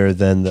way better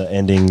than the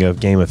ending of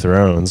Game of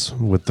Thrones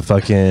with the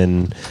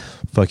fucking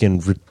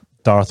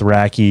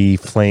Dothraki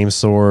flame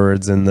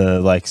swords and the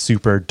like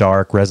super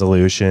dark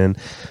resolution.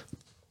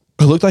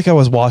 It looked like I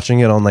was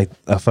watching it on like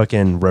a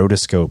fucking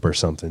rotoscope or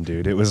something,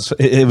 dude. It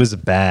was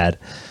bad.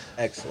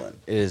 Excellent.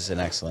 It is an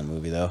excellent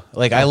movie though.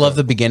 Like I love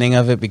the beginning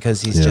of it because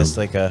he's Yeah. just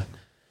like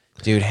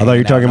Dude, I thought you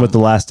were talking about the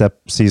last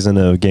season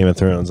of Game of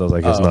Thrones. I was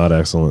like, it's not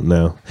excellent.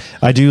 No,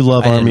 I do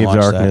love I didn't Army of watch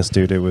Darkness,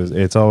 that. dude.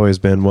 It's always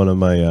been one of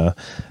my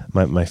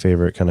my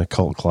favorite kind of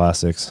cult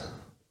classics.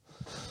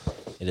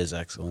 It is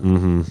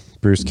excellent.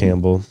 Bruce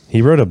Campbell.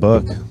 He wrote a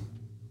book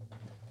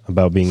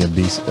about being a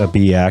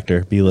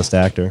B-list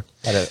actor.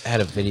 Had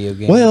a video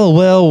game.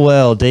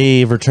 Well,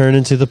 Dave,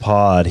 returning to the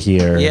pod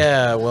here.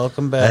 Yeah,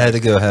 welcome I back. had to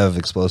go have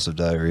explosive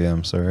diarrhea.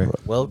 I'm sorry.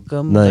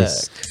 Welcome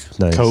Nice. back.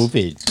 Nice.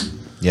 COVID.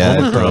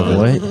 Yeah,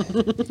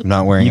 What? I'm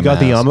not wearing. You a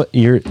got mask.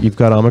 you've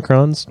got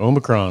Omicrons?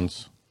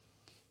 Omicrons.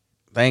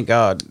 Thank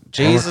God.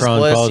 Jesus Omicron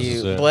bless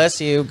causes you. it.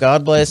 Bless you.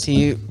 God bless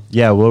you.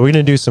 Yeah, well, we're going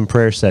to do some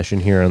prayer session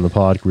here on the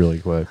pod really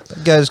quick.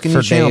 Guys, can you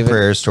For channel David.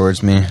 prayers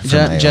towards me? for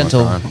my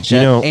Gentle. Omicron?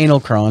 You know- Anal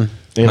cron.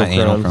 My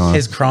anal cron.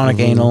 His chronic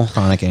anal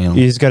Chronic anal.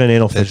 He's got an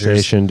anal Fissures.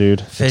 fixation,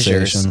 dude.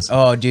 fissures. Fixations.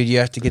 Oh, dude, you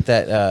have to get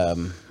that.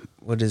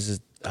 What is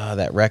it?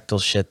 that rectal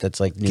shit that's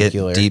like Get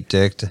nuclear. deep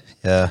dicked.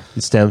 Yeah.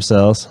 Stem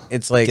cells.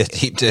 It's like, Get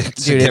deep dicked.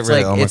 dude, Get it's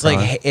rid like of it's like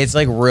Omicron. it's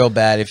like real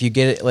bad. If you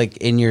get it like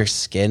in your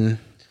skin,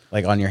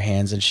 like on your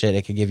hands and shit,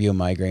 it could give you a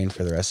migraine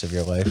for the rest of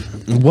your life.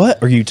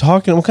 What are you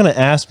talking? What kind of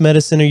ass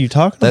medicine are you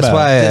talking That's about?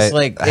 why It's I,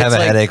 like- I have it's a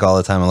like- headache all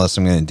the time unless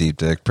I'm getting deep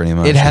dick. Pretty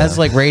much. It has yeah.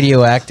 like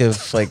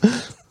radioactive like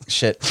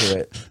shit to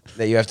it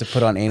that you have to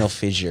put on anal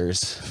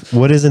fissures.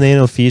 What is an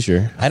anal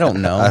fissure? I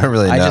don't know. I don't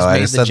really know. I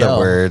just said the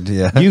word.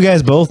 Yeah. You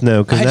guys both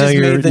know because I now just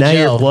you're made the now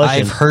gel. you're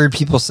blushing. I've heard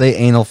people say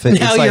anal fit.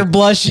 Now it's you're like,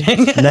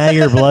 blushing. Now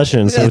you're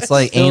blushing. So it's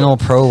like anal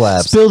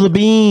prolapse. spill the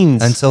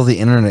beans. Until the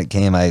internet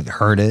came, I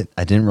heard it.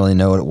 I didn't really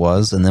know what it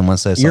was, and then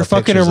once I saw You're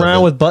fucking pictures of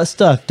around it, with butt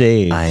stuff,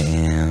 Dave. I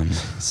am.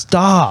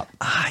 Stop.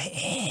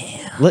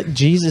 Let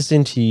Jesus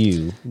into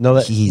you. No,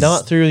 that He's-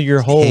 not through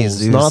your holes,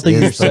 Jesus not through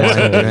your is the one sex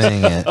holes.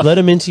 doing it. Let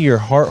him into your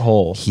heart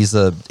hole. He's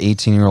a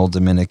 18-year-old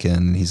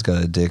Dominican. He's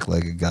got a dick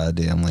like a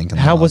goddamn Lincoln.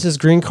 How log. was his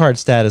green card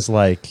status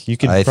like? You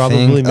could I probably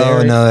think.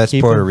 marry. Oh no, that's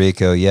keep Puerto him?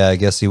 Rico. Yeah, I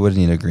guess he would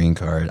need a green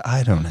card.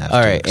 I don't have.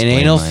 All to right, an explain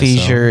anal myself.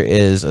 fissure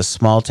is a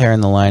small tear in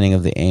the lining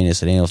of the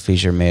anus. An anal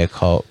fissure may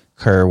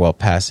occur while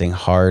passing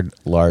hard,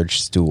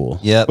 large stool.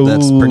 Yep,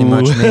 that's pretty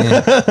much me.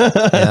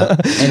 Yeah,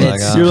 And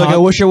it's- You're like, I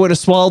wish I would have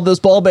swallowed those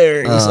ball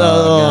bearings.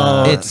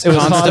 God. It's It was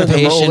hard to roll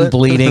constipation, it.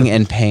 bleeding,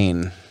 and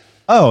pain.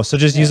 Oh, so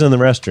just use it in the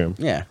restroom.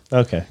 Yeah.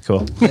 Okay, cool.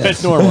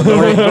 That's normal.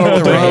 Normal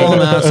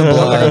amounts of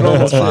blood.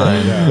 That's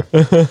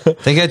fine. I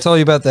think I told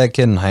you about that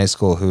kid in high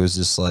school who was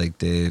just like,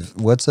 Dave,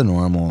 what's a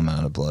normal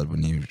amount of blood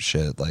when you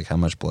shit? Like, how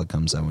much blood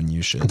comes out when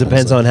you shit? It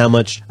depends on how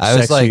much. I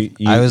was sex like-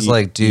 I was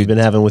like, dude, you've been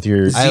having with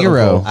your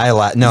Zero.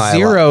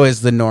 Zero is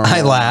the normal.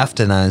 I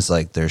laughed and I was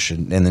like, there should.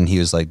 And then he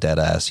was like, dead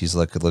ass. He's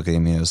like, looking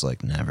at me. I was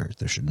like, never.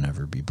 There should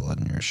never be blood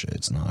in your shit.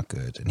 It's not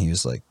good. And he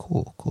was like,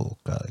 cool.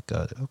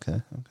 Got it.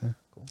 Okay.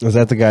 Was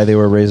that the guy they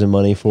were raising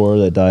money for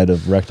that died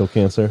of rectal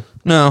cancer?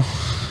 No,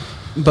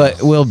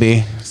 But will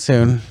be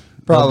soon.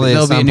 probably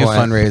There'll at be a some new point.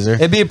 fundraiser.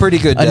 It'd be a pretty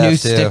good. A death, new too.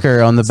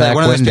 sticker on the It's like back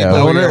one of those window.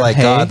 people where you're like,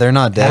 Hey, God, they're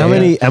not dead.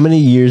 How many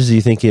years do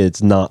you think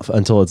it's not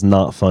until it's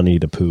not funny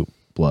to poop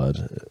blood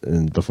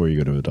and before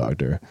you go to a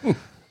doctor?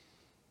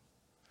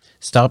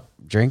 Stop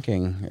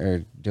drinking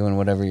or doing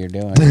whatever you're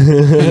doing.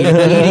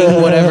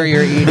 Eating whatever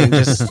you're eating.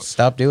 Just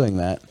stop doing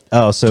that.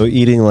 Oh, so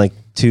eating like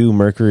 2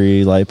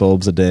 mercury light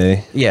bulbs a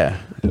day, Yeah.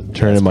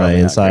 turning my probably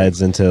not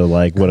insides into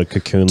like what a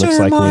cocoon looks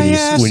like when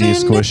you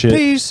squish it.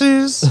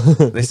 Pieces.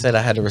 They said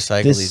I had to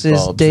recycle This these is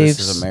bulbs. Dave's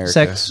This is America.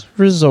 sex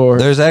resort.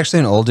 There's actually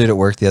an old dude at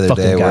work the other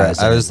Fucking day where guys,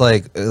 I was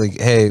like,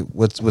 hey,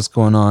 what's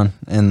going on?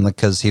 And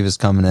because he was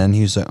coming in,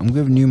 he was like, I'm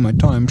giving you my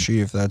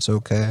timesheet if that's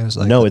okay. I was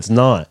like, No, it's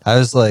not. I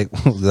was like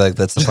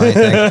that's the funny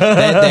thing.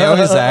 They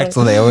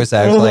always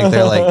act like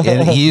they're like,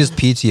 and he used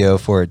PTO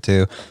for it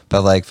too.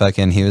 But like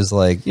fucking, he was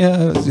like,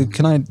 yeah,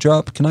 can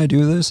I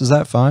do this? Is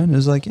that fine? I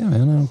was like, yeah,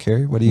 man, I don't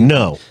care. What do you?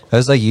 No. I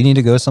was like, you need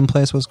to go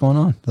someplace. What's going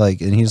on? Like,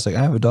 and he's like,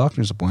 I have a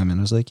doctor's appointment.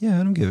 I was like, yeah,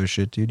 I don't give a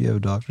shit, dude. You have a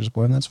doctor's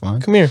appointment. That's fine.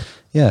 Come here.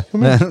 Yeah,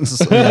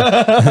 So,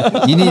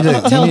 yeah. You need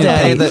to Tell you need to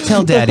pay daddy. the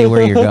Tell daddy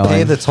where you're going.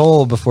 pay the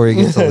toll before you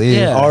get to leave.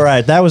 Yeah. All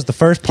right, that was the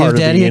first part Give of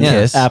daddy the a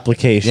kiss.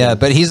 application. Yeah,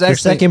 but he's the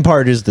actually second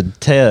part is the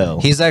tail.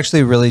 he's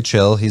actually really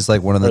chill. He's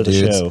like one of the For the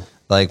dudes. show.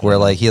 Like where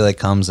like he like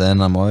comes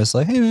in, I'm always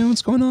like, hey man,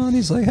 what's going on?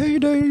 He's like, hey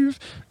Dave,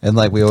 and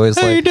like we always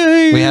Hey, like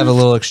Dave. we have a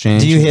little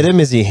exchange. Do you hit him?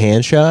 Is he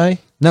hand shy?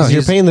 No, 'Cause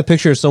you're he's- painting the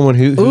picture of someone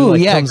who Ooh,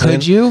 like, yeah. comes Could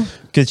in. you?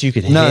 Because you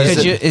could No,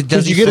 hit. it's-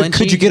 Does he flinchy?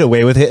 Could you get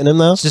away with hitting him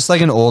though? It's just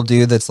like an old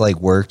dude that's like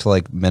worked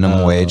like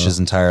minimum wage his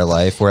entire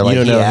life. Where like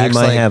don't know, he acts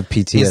might like, have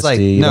He's like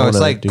PTSD. You no, don't it's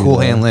wanna like do Cool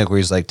that. Hand Luke, where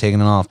he's like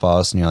taking it off,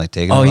 boss, and you're like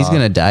taking. Oh, it he's off.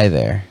 gonna die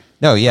there.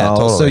 No, yeah, Oh,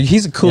 totally. So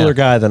he's a cooler Yeah.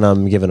 guy than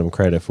I'm giving him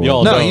credit for.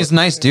 Y'all No, don't. he's a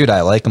nice dude.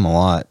 I like him a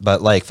lot.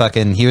 But like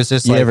fucking, he was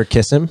just You like, ever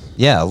kiss him?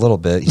 yeah, a little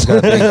bit. He's got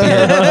a big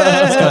beard.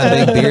 He's got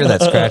a big beard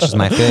that scratches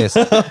my face.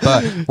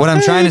 But what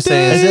I'm trying to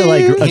say Is it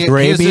like he- a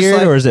gray he was just beard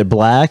like- or is it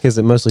black? Is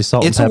it mostly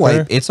salt It's and a pepper?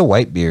 white. It's a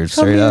white beard,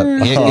 straight up.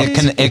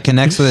 It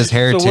connects with his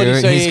hair So too. what'd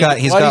he say- He's got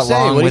what'd he say?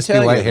 long, What'd he wispy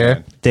tell white you, hair.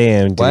 man?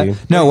 Damn, dude.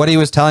 What? No, what he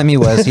was telling me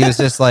was he was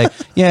just like,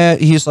 yeah,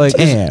 he's like,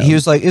 he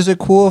was like, is it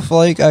cool if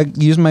like I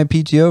use my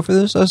PTO for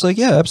this? I was like,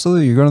 yeah,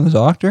 absolutely. You're going to the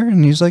doctor,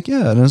 and he's like,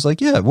 yeah, and I was like,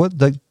 yeah, what?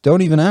 Like,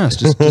 don't even ask,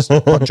 just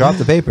drop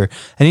the paper.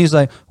 And he's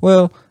like,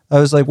 well. I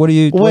was like, what are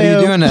you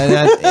doing? And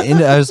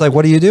I was like,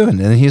 what are you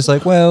doing? And he's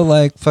like, well,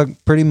 like, fuck,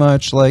 pretty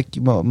much, like,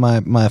 well,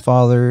 my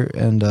father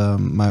and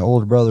my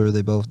older brother,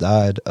 they both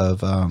died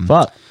of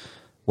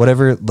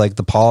whatever, like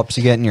the polyps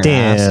you get in your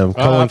ass. Damn,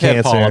 colon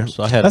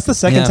cancer. That's the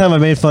second time I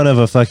made fun of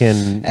a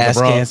fucking ass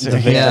cancer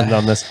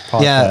on this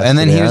podcast. Yeah, and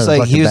then he was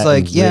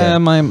like, yeah,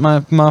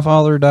 my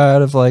father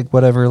died of like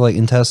whatever, like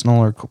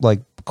intestinal or like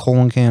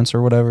colon cancer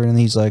or whatever. And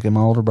he's like, and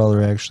my older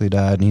brother actually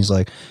died. And he's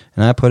like,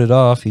 and I put it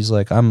off. He's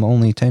like, I'm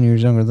only 10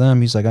 years younger than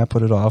them. He's like, I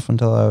put it off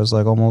until I was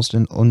like almost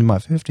into my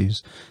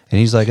 50s. And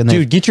he's like, and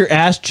dude, get your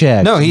ass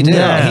checked. No, he did.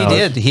 No.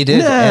 He did.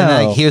 No.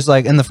 And like, he was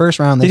like, in the first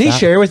round. Did he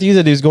share with you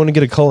that he was going to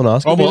get a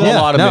colonoscopy? A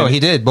lot of no, he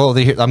did. Well,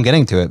 I'm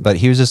getting to it, but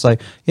he was just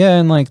like, yeah,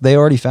 and like they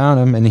already found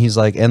him, and he's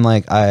like, and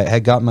like I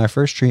had gotten my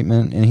first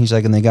treatment, and he's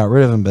like, and they got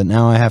rid of him, but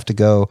now I have to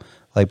go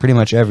like pretty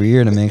much every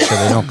year to make sure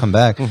they don't come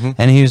back.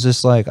 And he was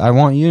just like, I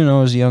want you to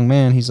know as a young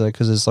man, he's like,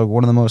 because it's like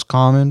one of the most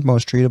common,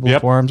 most treatable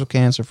forms of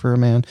cancer for a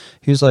man.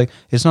 He was like,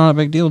 it's not a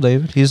big deal,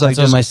 David. He's like,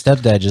 that's what my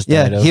stepdad just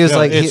died of. He was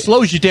like, it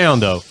slows you down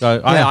though.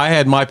 I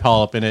had my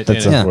polyp in it.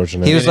 That's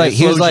unfortunate. He was like,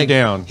 he was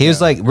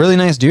like really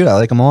nice dude. I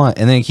like him a lot.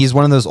 And then he's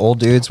one of those old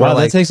dudes. Wow,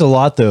 where, that takes a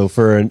lot though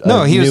for a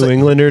New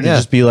Englander to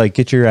just be like,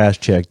 get your ass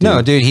checked. Dude.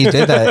 No, dude, he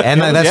did that, and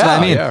that's what I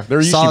mean. Yeah, they're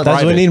usually Solid,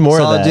 that's what we need more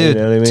of that, dude.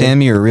 You know what I mean?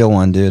 Tim, you're a real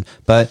one, dude.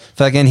 But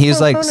fucking, he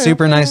was like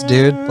super nice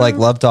dude. Like,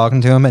 loved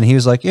talking to him, and he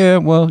was like, yeah,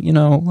 well, you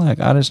know, like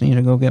I just need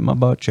to go get my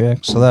butt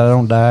checked so that I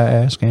don't die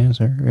of ass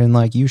cancer, and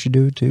like you should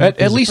do it too.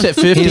 At least at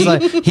 50.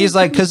 He's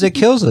like, because it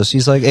kills us.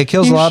 He's like, it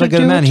kills a lot of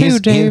good men.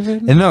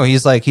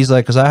 He's like,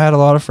 because I had a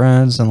lot of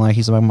friends, and like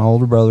he's like my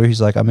older brother. He's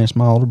like, I miss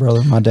my older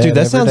brother, my dad. Dude,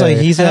 that sounds like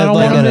he's had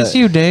like I miss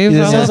you, Dave.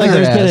 It sounds like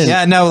there's been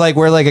yeah, no, like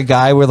we're like a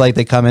guy where like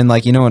they come in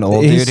like, you know, an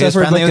old dude who's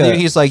friendly with you.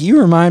 He's like, you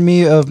remind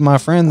me of my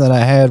friend that I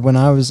had when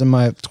I was in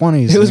my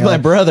 20s. It was my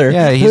brother.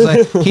 Yeah, he's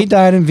like, he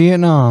died in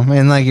Vietnam,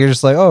 and like you're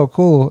just like, oh,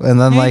 cool. And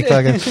then like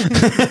fucking,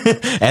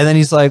 and then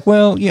he's like,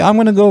 well, yeah, I'm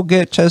gonna go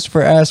get tested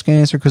for ass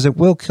cancer because it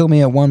will kill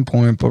me at one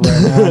point, but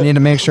right now I need to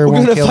make sure it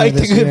won't kill me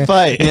this year.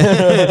 Fight.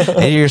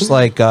 And you're just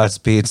like,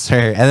 Godspeed,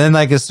 sir. And then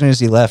like as soon as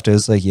he left, it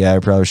was like, yeah, I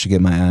probably should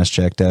get my ass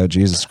checked out.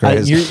 Jesus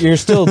Christ. You're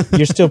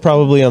still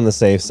probably on the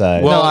safe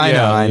side. Well, I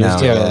know.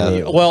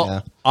 Yeah.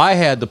 Well, I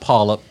had the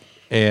polyp,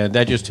 and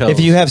that just tells. If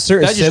you have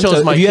certain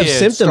symptoms, if you have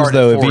symptoms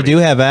though, if you do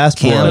have ass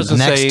Doesn't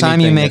blood, next time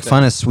you make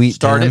fun of sweet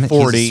Start Tim, at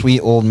 40, he's a sweet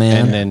old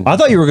man. and then I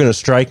thought you were going to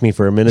strike me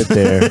for a minute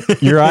there.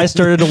 Your eyes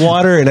started to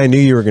water, and I knew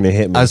you were going to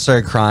hit me. I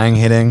started crying,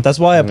 hitting. That's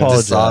why I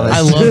apologize.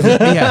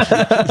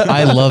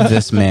 I love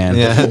this man.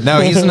 Yeah, no,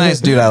 he's a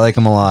nice dude. I like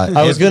him a lot.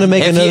 I was going to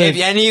make another. If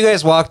any of you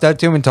guys walked up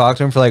to him and talked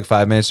to him for like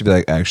 5 minutes, you'd be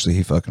like, actually,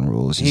 he fucking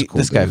rules. He's a cool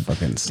this guy dude.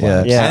 fucking Yeah.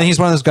 slaps. Yeah. And then he's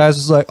one of those guys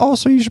who's like, oh,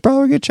 so you should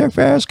probably get checked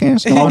for ass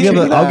cancer. I'll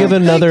give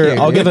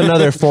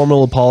another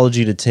formal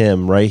apology to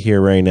Tim right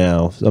here, right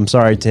now. I'm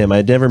sorry, Tim.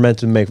 I never meant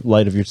to make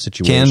light of your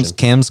situation.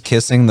 Kim's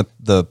kissing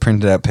the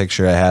printed out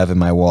picture I have in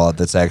my wallet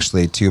that's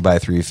actually 2 by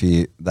 3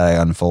 feet that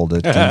I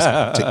unfolded.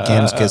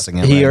 Kim's kissing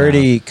him. He right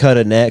already cut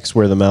an X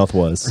where the mouth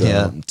was. So.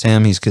 Yeah,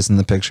 Tim, he's kissing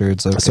the picture.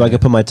 It's okay. So I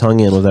could put my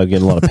tongue in without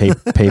getting a lot of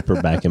paper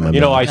back in my mouth.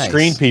 You know, I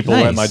screen people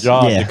at my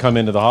job to come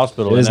into the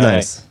hospital. It is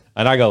nice.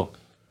 And I go,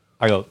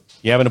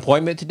 you have an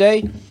appointment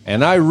today?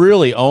 And I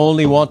really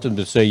only want them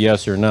to say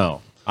yes or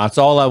no. That's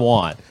all I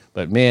want.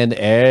 But man,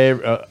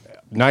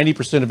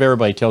 90% of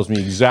everybody tells me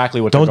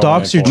exactly what. Don't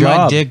dox your job.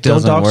 My dick Don't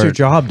doesn't dox your work.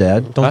 job,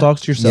 Dad. Don't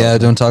dox yourself. Yeah,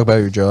 don't talk about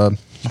your job.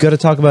 You got to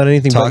talk about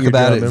anything. Talk but your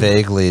about job, it remember?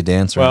 vaguely.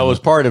 Dance around. Well, it was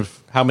part of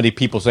how many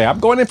people say I'm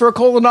going in for a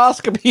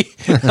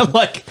colonoscopy. I'm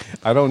like,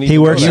 I don't need. He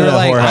to works know in that. a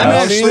like, whorehouse. I'm I don't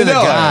actually need the to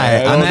know. guy.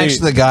 I don't I'm need-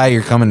 actually the guy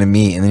you're coming to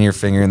meet, and then you're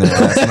fingering their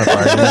ass in a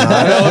parking lot.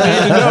 I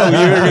don't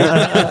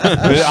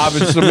need to know. I'm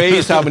just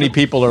amazed how many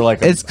people are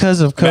like. It's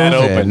because of that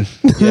COVID. open.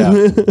 Yeah.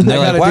 And they're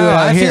like, gotta do wow, it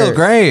out I feel here."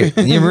 great.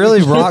 You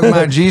really rock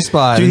my G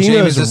spot. Dude, And he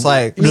Jamie's knows- just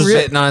like, just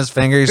sitting on his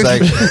finger. He's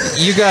like,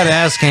 you got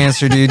ass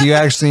cancer, dude. You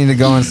actually need to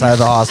go inside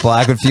the hospital.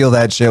 I could feel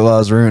that shit while I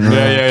was rooting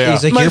around. Yeah.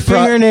 He's like, My you're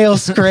fingernail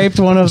scraped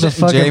one of the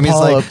fucking Jamie's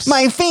polyps.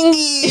 like, my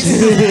fingies.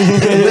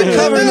 They're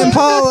covered in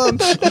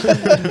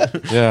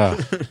polyps. Yeah.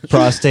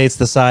 prostate's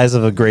the size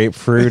of a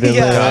grapefruit. And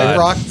I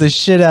rocked the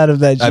shit out of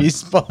that G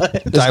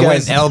spot. I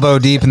went elbow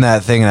deep in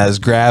that thing, and I was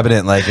grabbing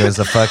it like it was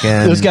a fucking.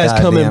 those guys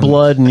come in goddamn-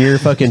 blood, and you're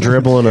fucking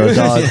dribbling a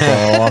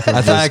dodgeball off of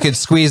I thought I this could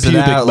squeeze it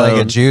pubic out like a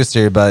bone.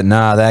 juicer, but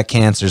nah, that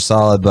cancer's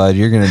solid, bud.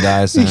 You're gonna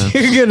die soon.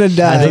 You're gonna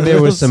die. I think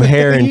there was some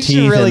hair and You should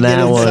teeth really in get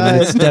that one.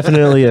 inside. It's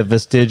definitely a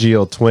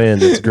vestigial twin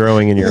that's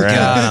growing in your God,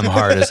 ass. I'm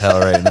hard as hell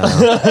right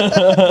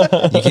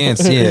now. You can't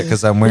see it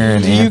because I'm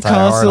wearing. Do you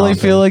constantly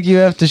feel like you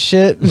have to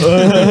shit?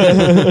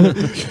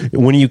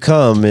 When you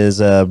come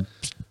is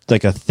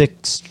like a thick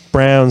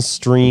brown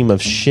stream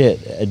of shit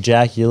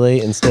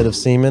ejaculate instead of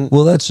semen?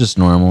 Well, that's just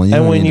normal. You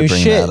and don't when need you to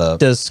bring shit, that up.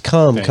 does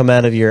cum come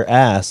out of your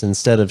ass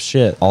instead of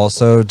shit?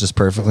 Also, just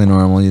perfectly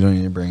normal. You don't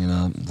need to bring it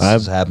up.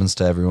 This happens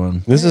to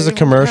everyone. This is a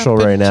commercial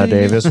right now,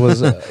 Davis.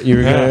 Was you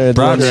were gonna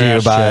Brought do to you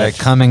an by ass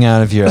check. coming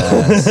out of your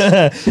ass.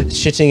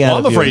 Shitting out.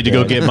 I'm of afraid to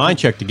your go get mine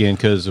checked again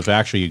because of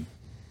actually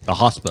the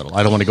hospital.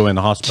 I don't want to go in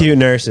the hospital. cute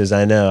nurses.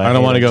 I know. I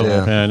don't want to go.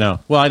 Yeah. No.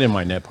 Well, I didn't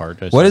mind that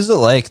part. What is it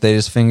like? They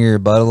just finger your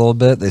butt a little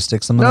bit. They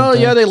stick something. No, up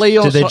there? yeah, they lay you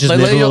on. Did they just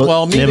lay you, nibble-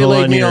 well, me, they nibble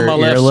laid on me on your my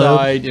left earlobe?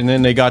 side, and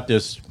then they got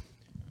this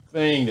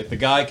thing that the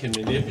guy can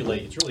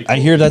manipulate. It's really cool. I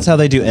hear that's how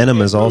they do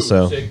enemas. It moves.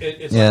 Also,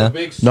 It's Yeah. like a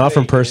big Not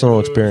from snake, personal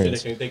and it moves, and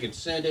experience. they can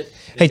send it.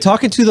 hey,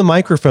 talking to the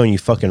microphone, you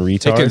fucking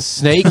It can retard.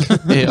 snake.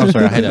 I'm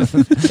sorry, I had a.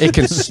 It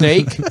can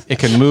snake. It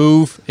can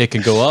move. It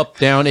can go up,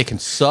 down. It can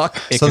suck.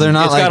 So they're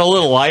not It's like- got a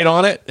little light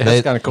on it.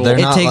 It's kind of cool. they're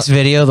It not takes like-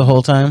 video the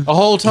whole time. The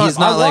whole time. He's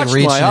not, I like, watched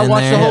reaching I in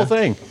watched there. the whole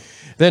thing.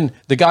 Then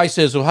the guy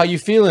says, "Well, how you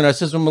feeling?" I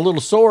says, "I'm a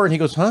little sore." And he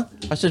goes, "Huh?"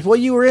 I said, "Well,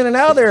 you were in and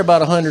out there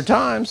about 100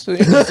 times." He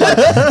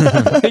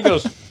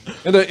goes,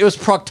 and it was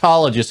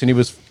proctologist, and he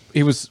was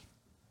He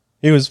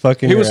was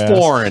fucking. he your was ass.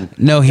 foreign.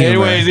 No humor.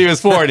 Anyways, he was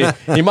foreign.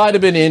 He might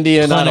have been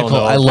Indian. I don't Clinical.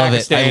 know. I love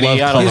it. I Pakistani,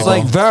 love I don't He's know.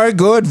 like,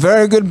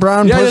 very good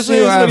brown yeah, this pussy is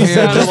you what have he here.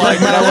 sounded like.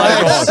 Man, I'm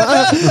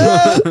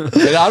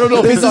like, and I don't know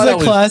if he This is thought a I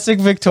was. classic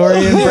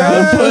Victorian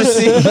brown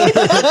pussy.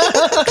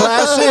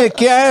 Classic,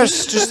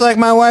 yes, just like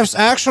my wife's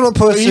actual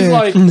pussy. He's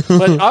like,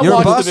 but I Your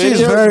watched the pussy is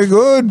video. very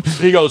good.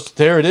 He goes,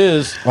 "There it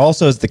is."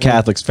 Also, it's the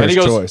Catholic's And first he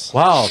goes, choice.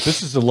 "Wow,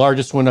 this is the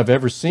largest one I've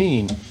ever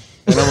seen."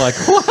 And I'm like,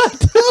 "What?"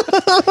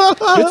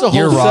 It's a whole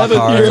You're rock 7.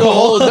 hard. It's a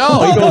whole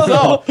no. He goes,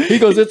 "No." He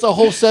goes, "It's a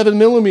whole 7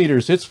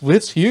 millimeters.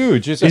 It's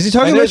huge." It's Is he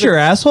talking and about there's your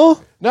asshole?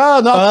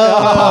 No, no,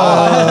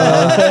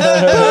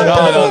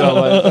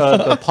 no,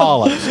 the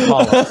polyps.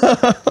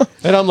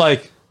 And I'm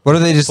like, What are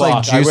they, just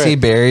like fuck, I juicy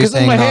read- berries 'cause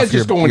hanging my off head's your,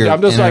 just going. your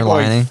I'm just inner like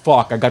going, lining?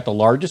 fuck. I got the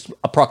largest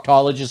a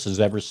proctologist has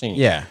ever seen.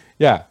 Yeah.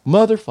 Yeah,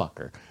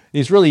 motherfucker.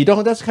 He's really, you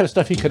don't, that's the kind of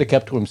stuff he could have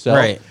kept to himself.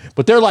 Right.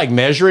 But they're like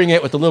measuring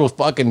it with the little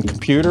fucking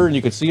computer, and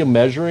you could see him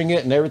measuring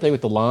it and everything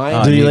with the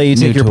line. Did he let you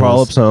new take your tools.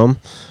 polyps home?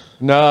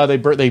 No, they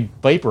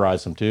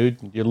vaporize them, dude.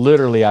 You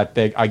literally, I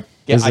think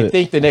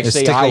the next They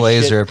day stick a I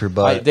laser shit, up your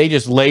butt. they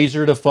just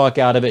laser the fuck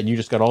out of it, and you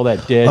just got all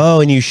that dead. Oh,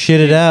 and you shit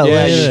it out. yeah,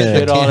 later. you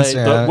shit on it.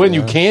 Cancer But out, when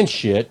you yeah. can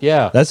shit,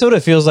 yeah. That's what it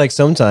feels like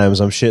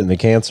sometimes. I'm shitting the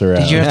cancer out.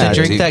 Did you have Yeah, to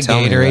drink dude, that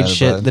tell me Gatorade about it,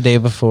 shit bud. the day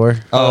before?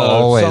 Oh,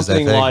 always, I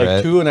something think, like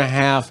right?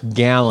 2.5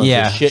 gallons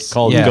Yeah. of shit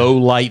called Yeah. Go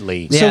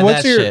Lightly. Yeah, So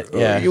what's that your shit,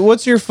 yeah.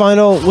 what's your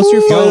final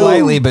Go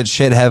lightly, but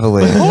shit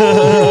heavily.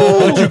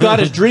 But you got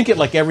to drink it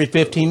like every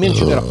 15 minutes.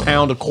 You got to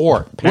pound a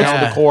quart,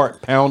 pound a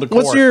quart, pound a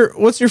quart.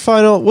 what's your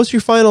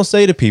final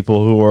say to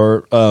people who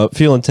are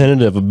feeling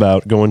tentative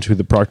about going to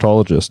the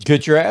proctologist?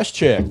 Get your ass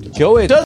checked. Go ahead.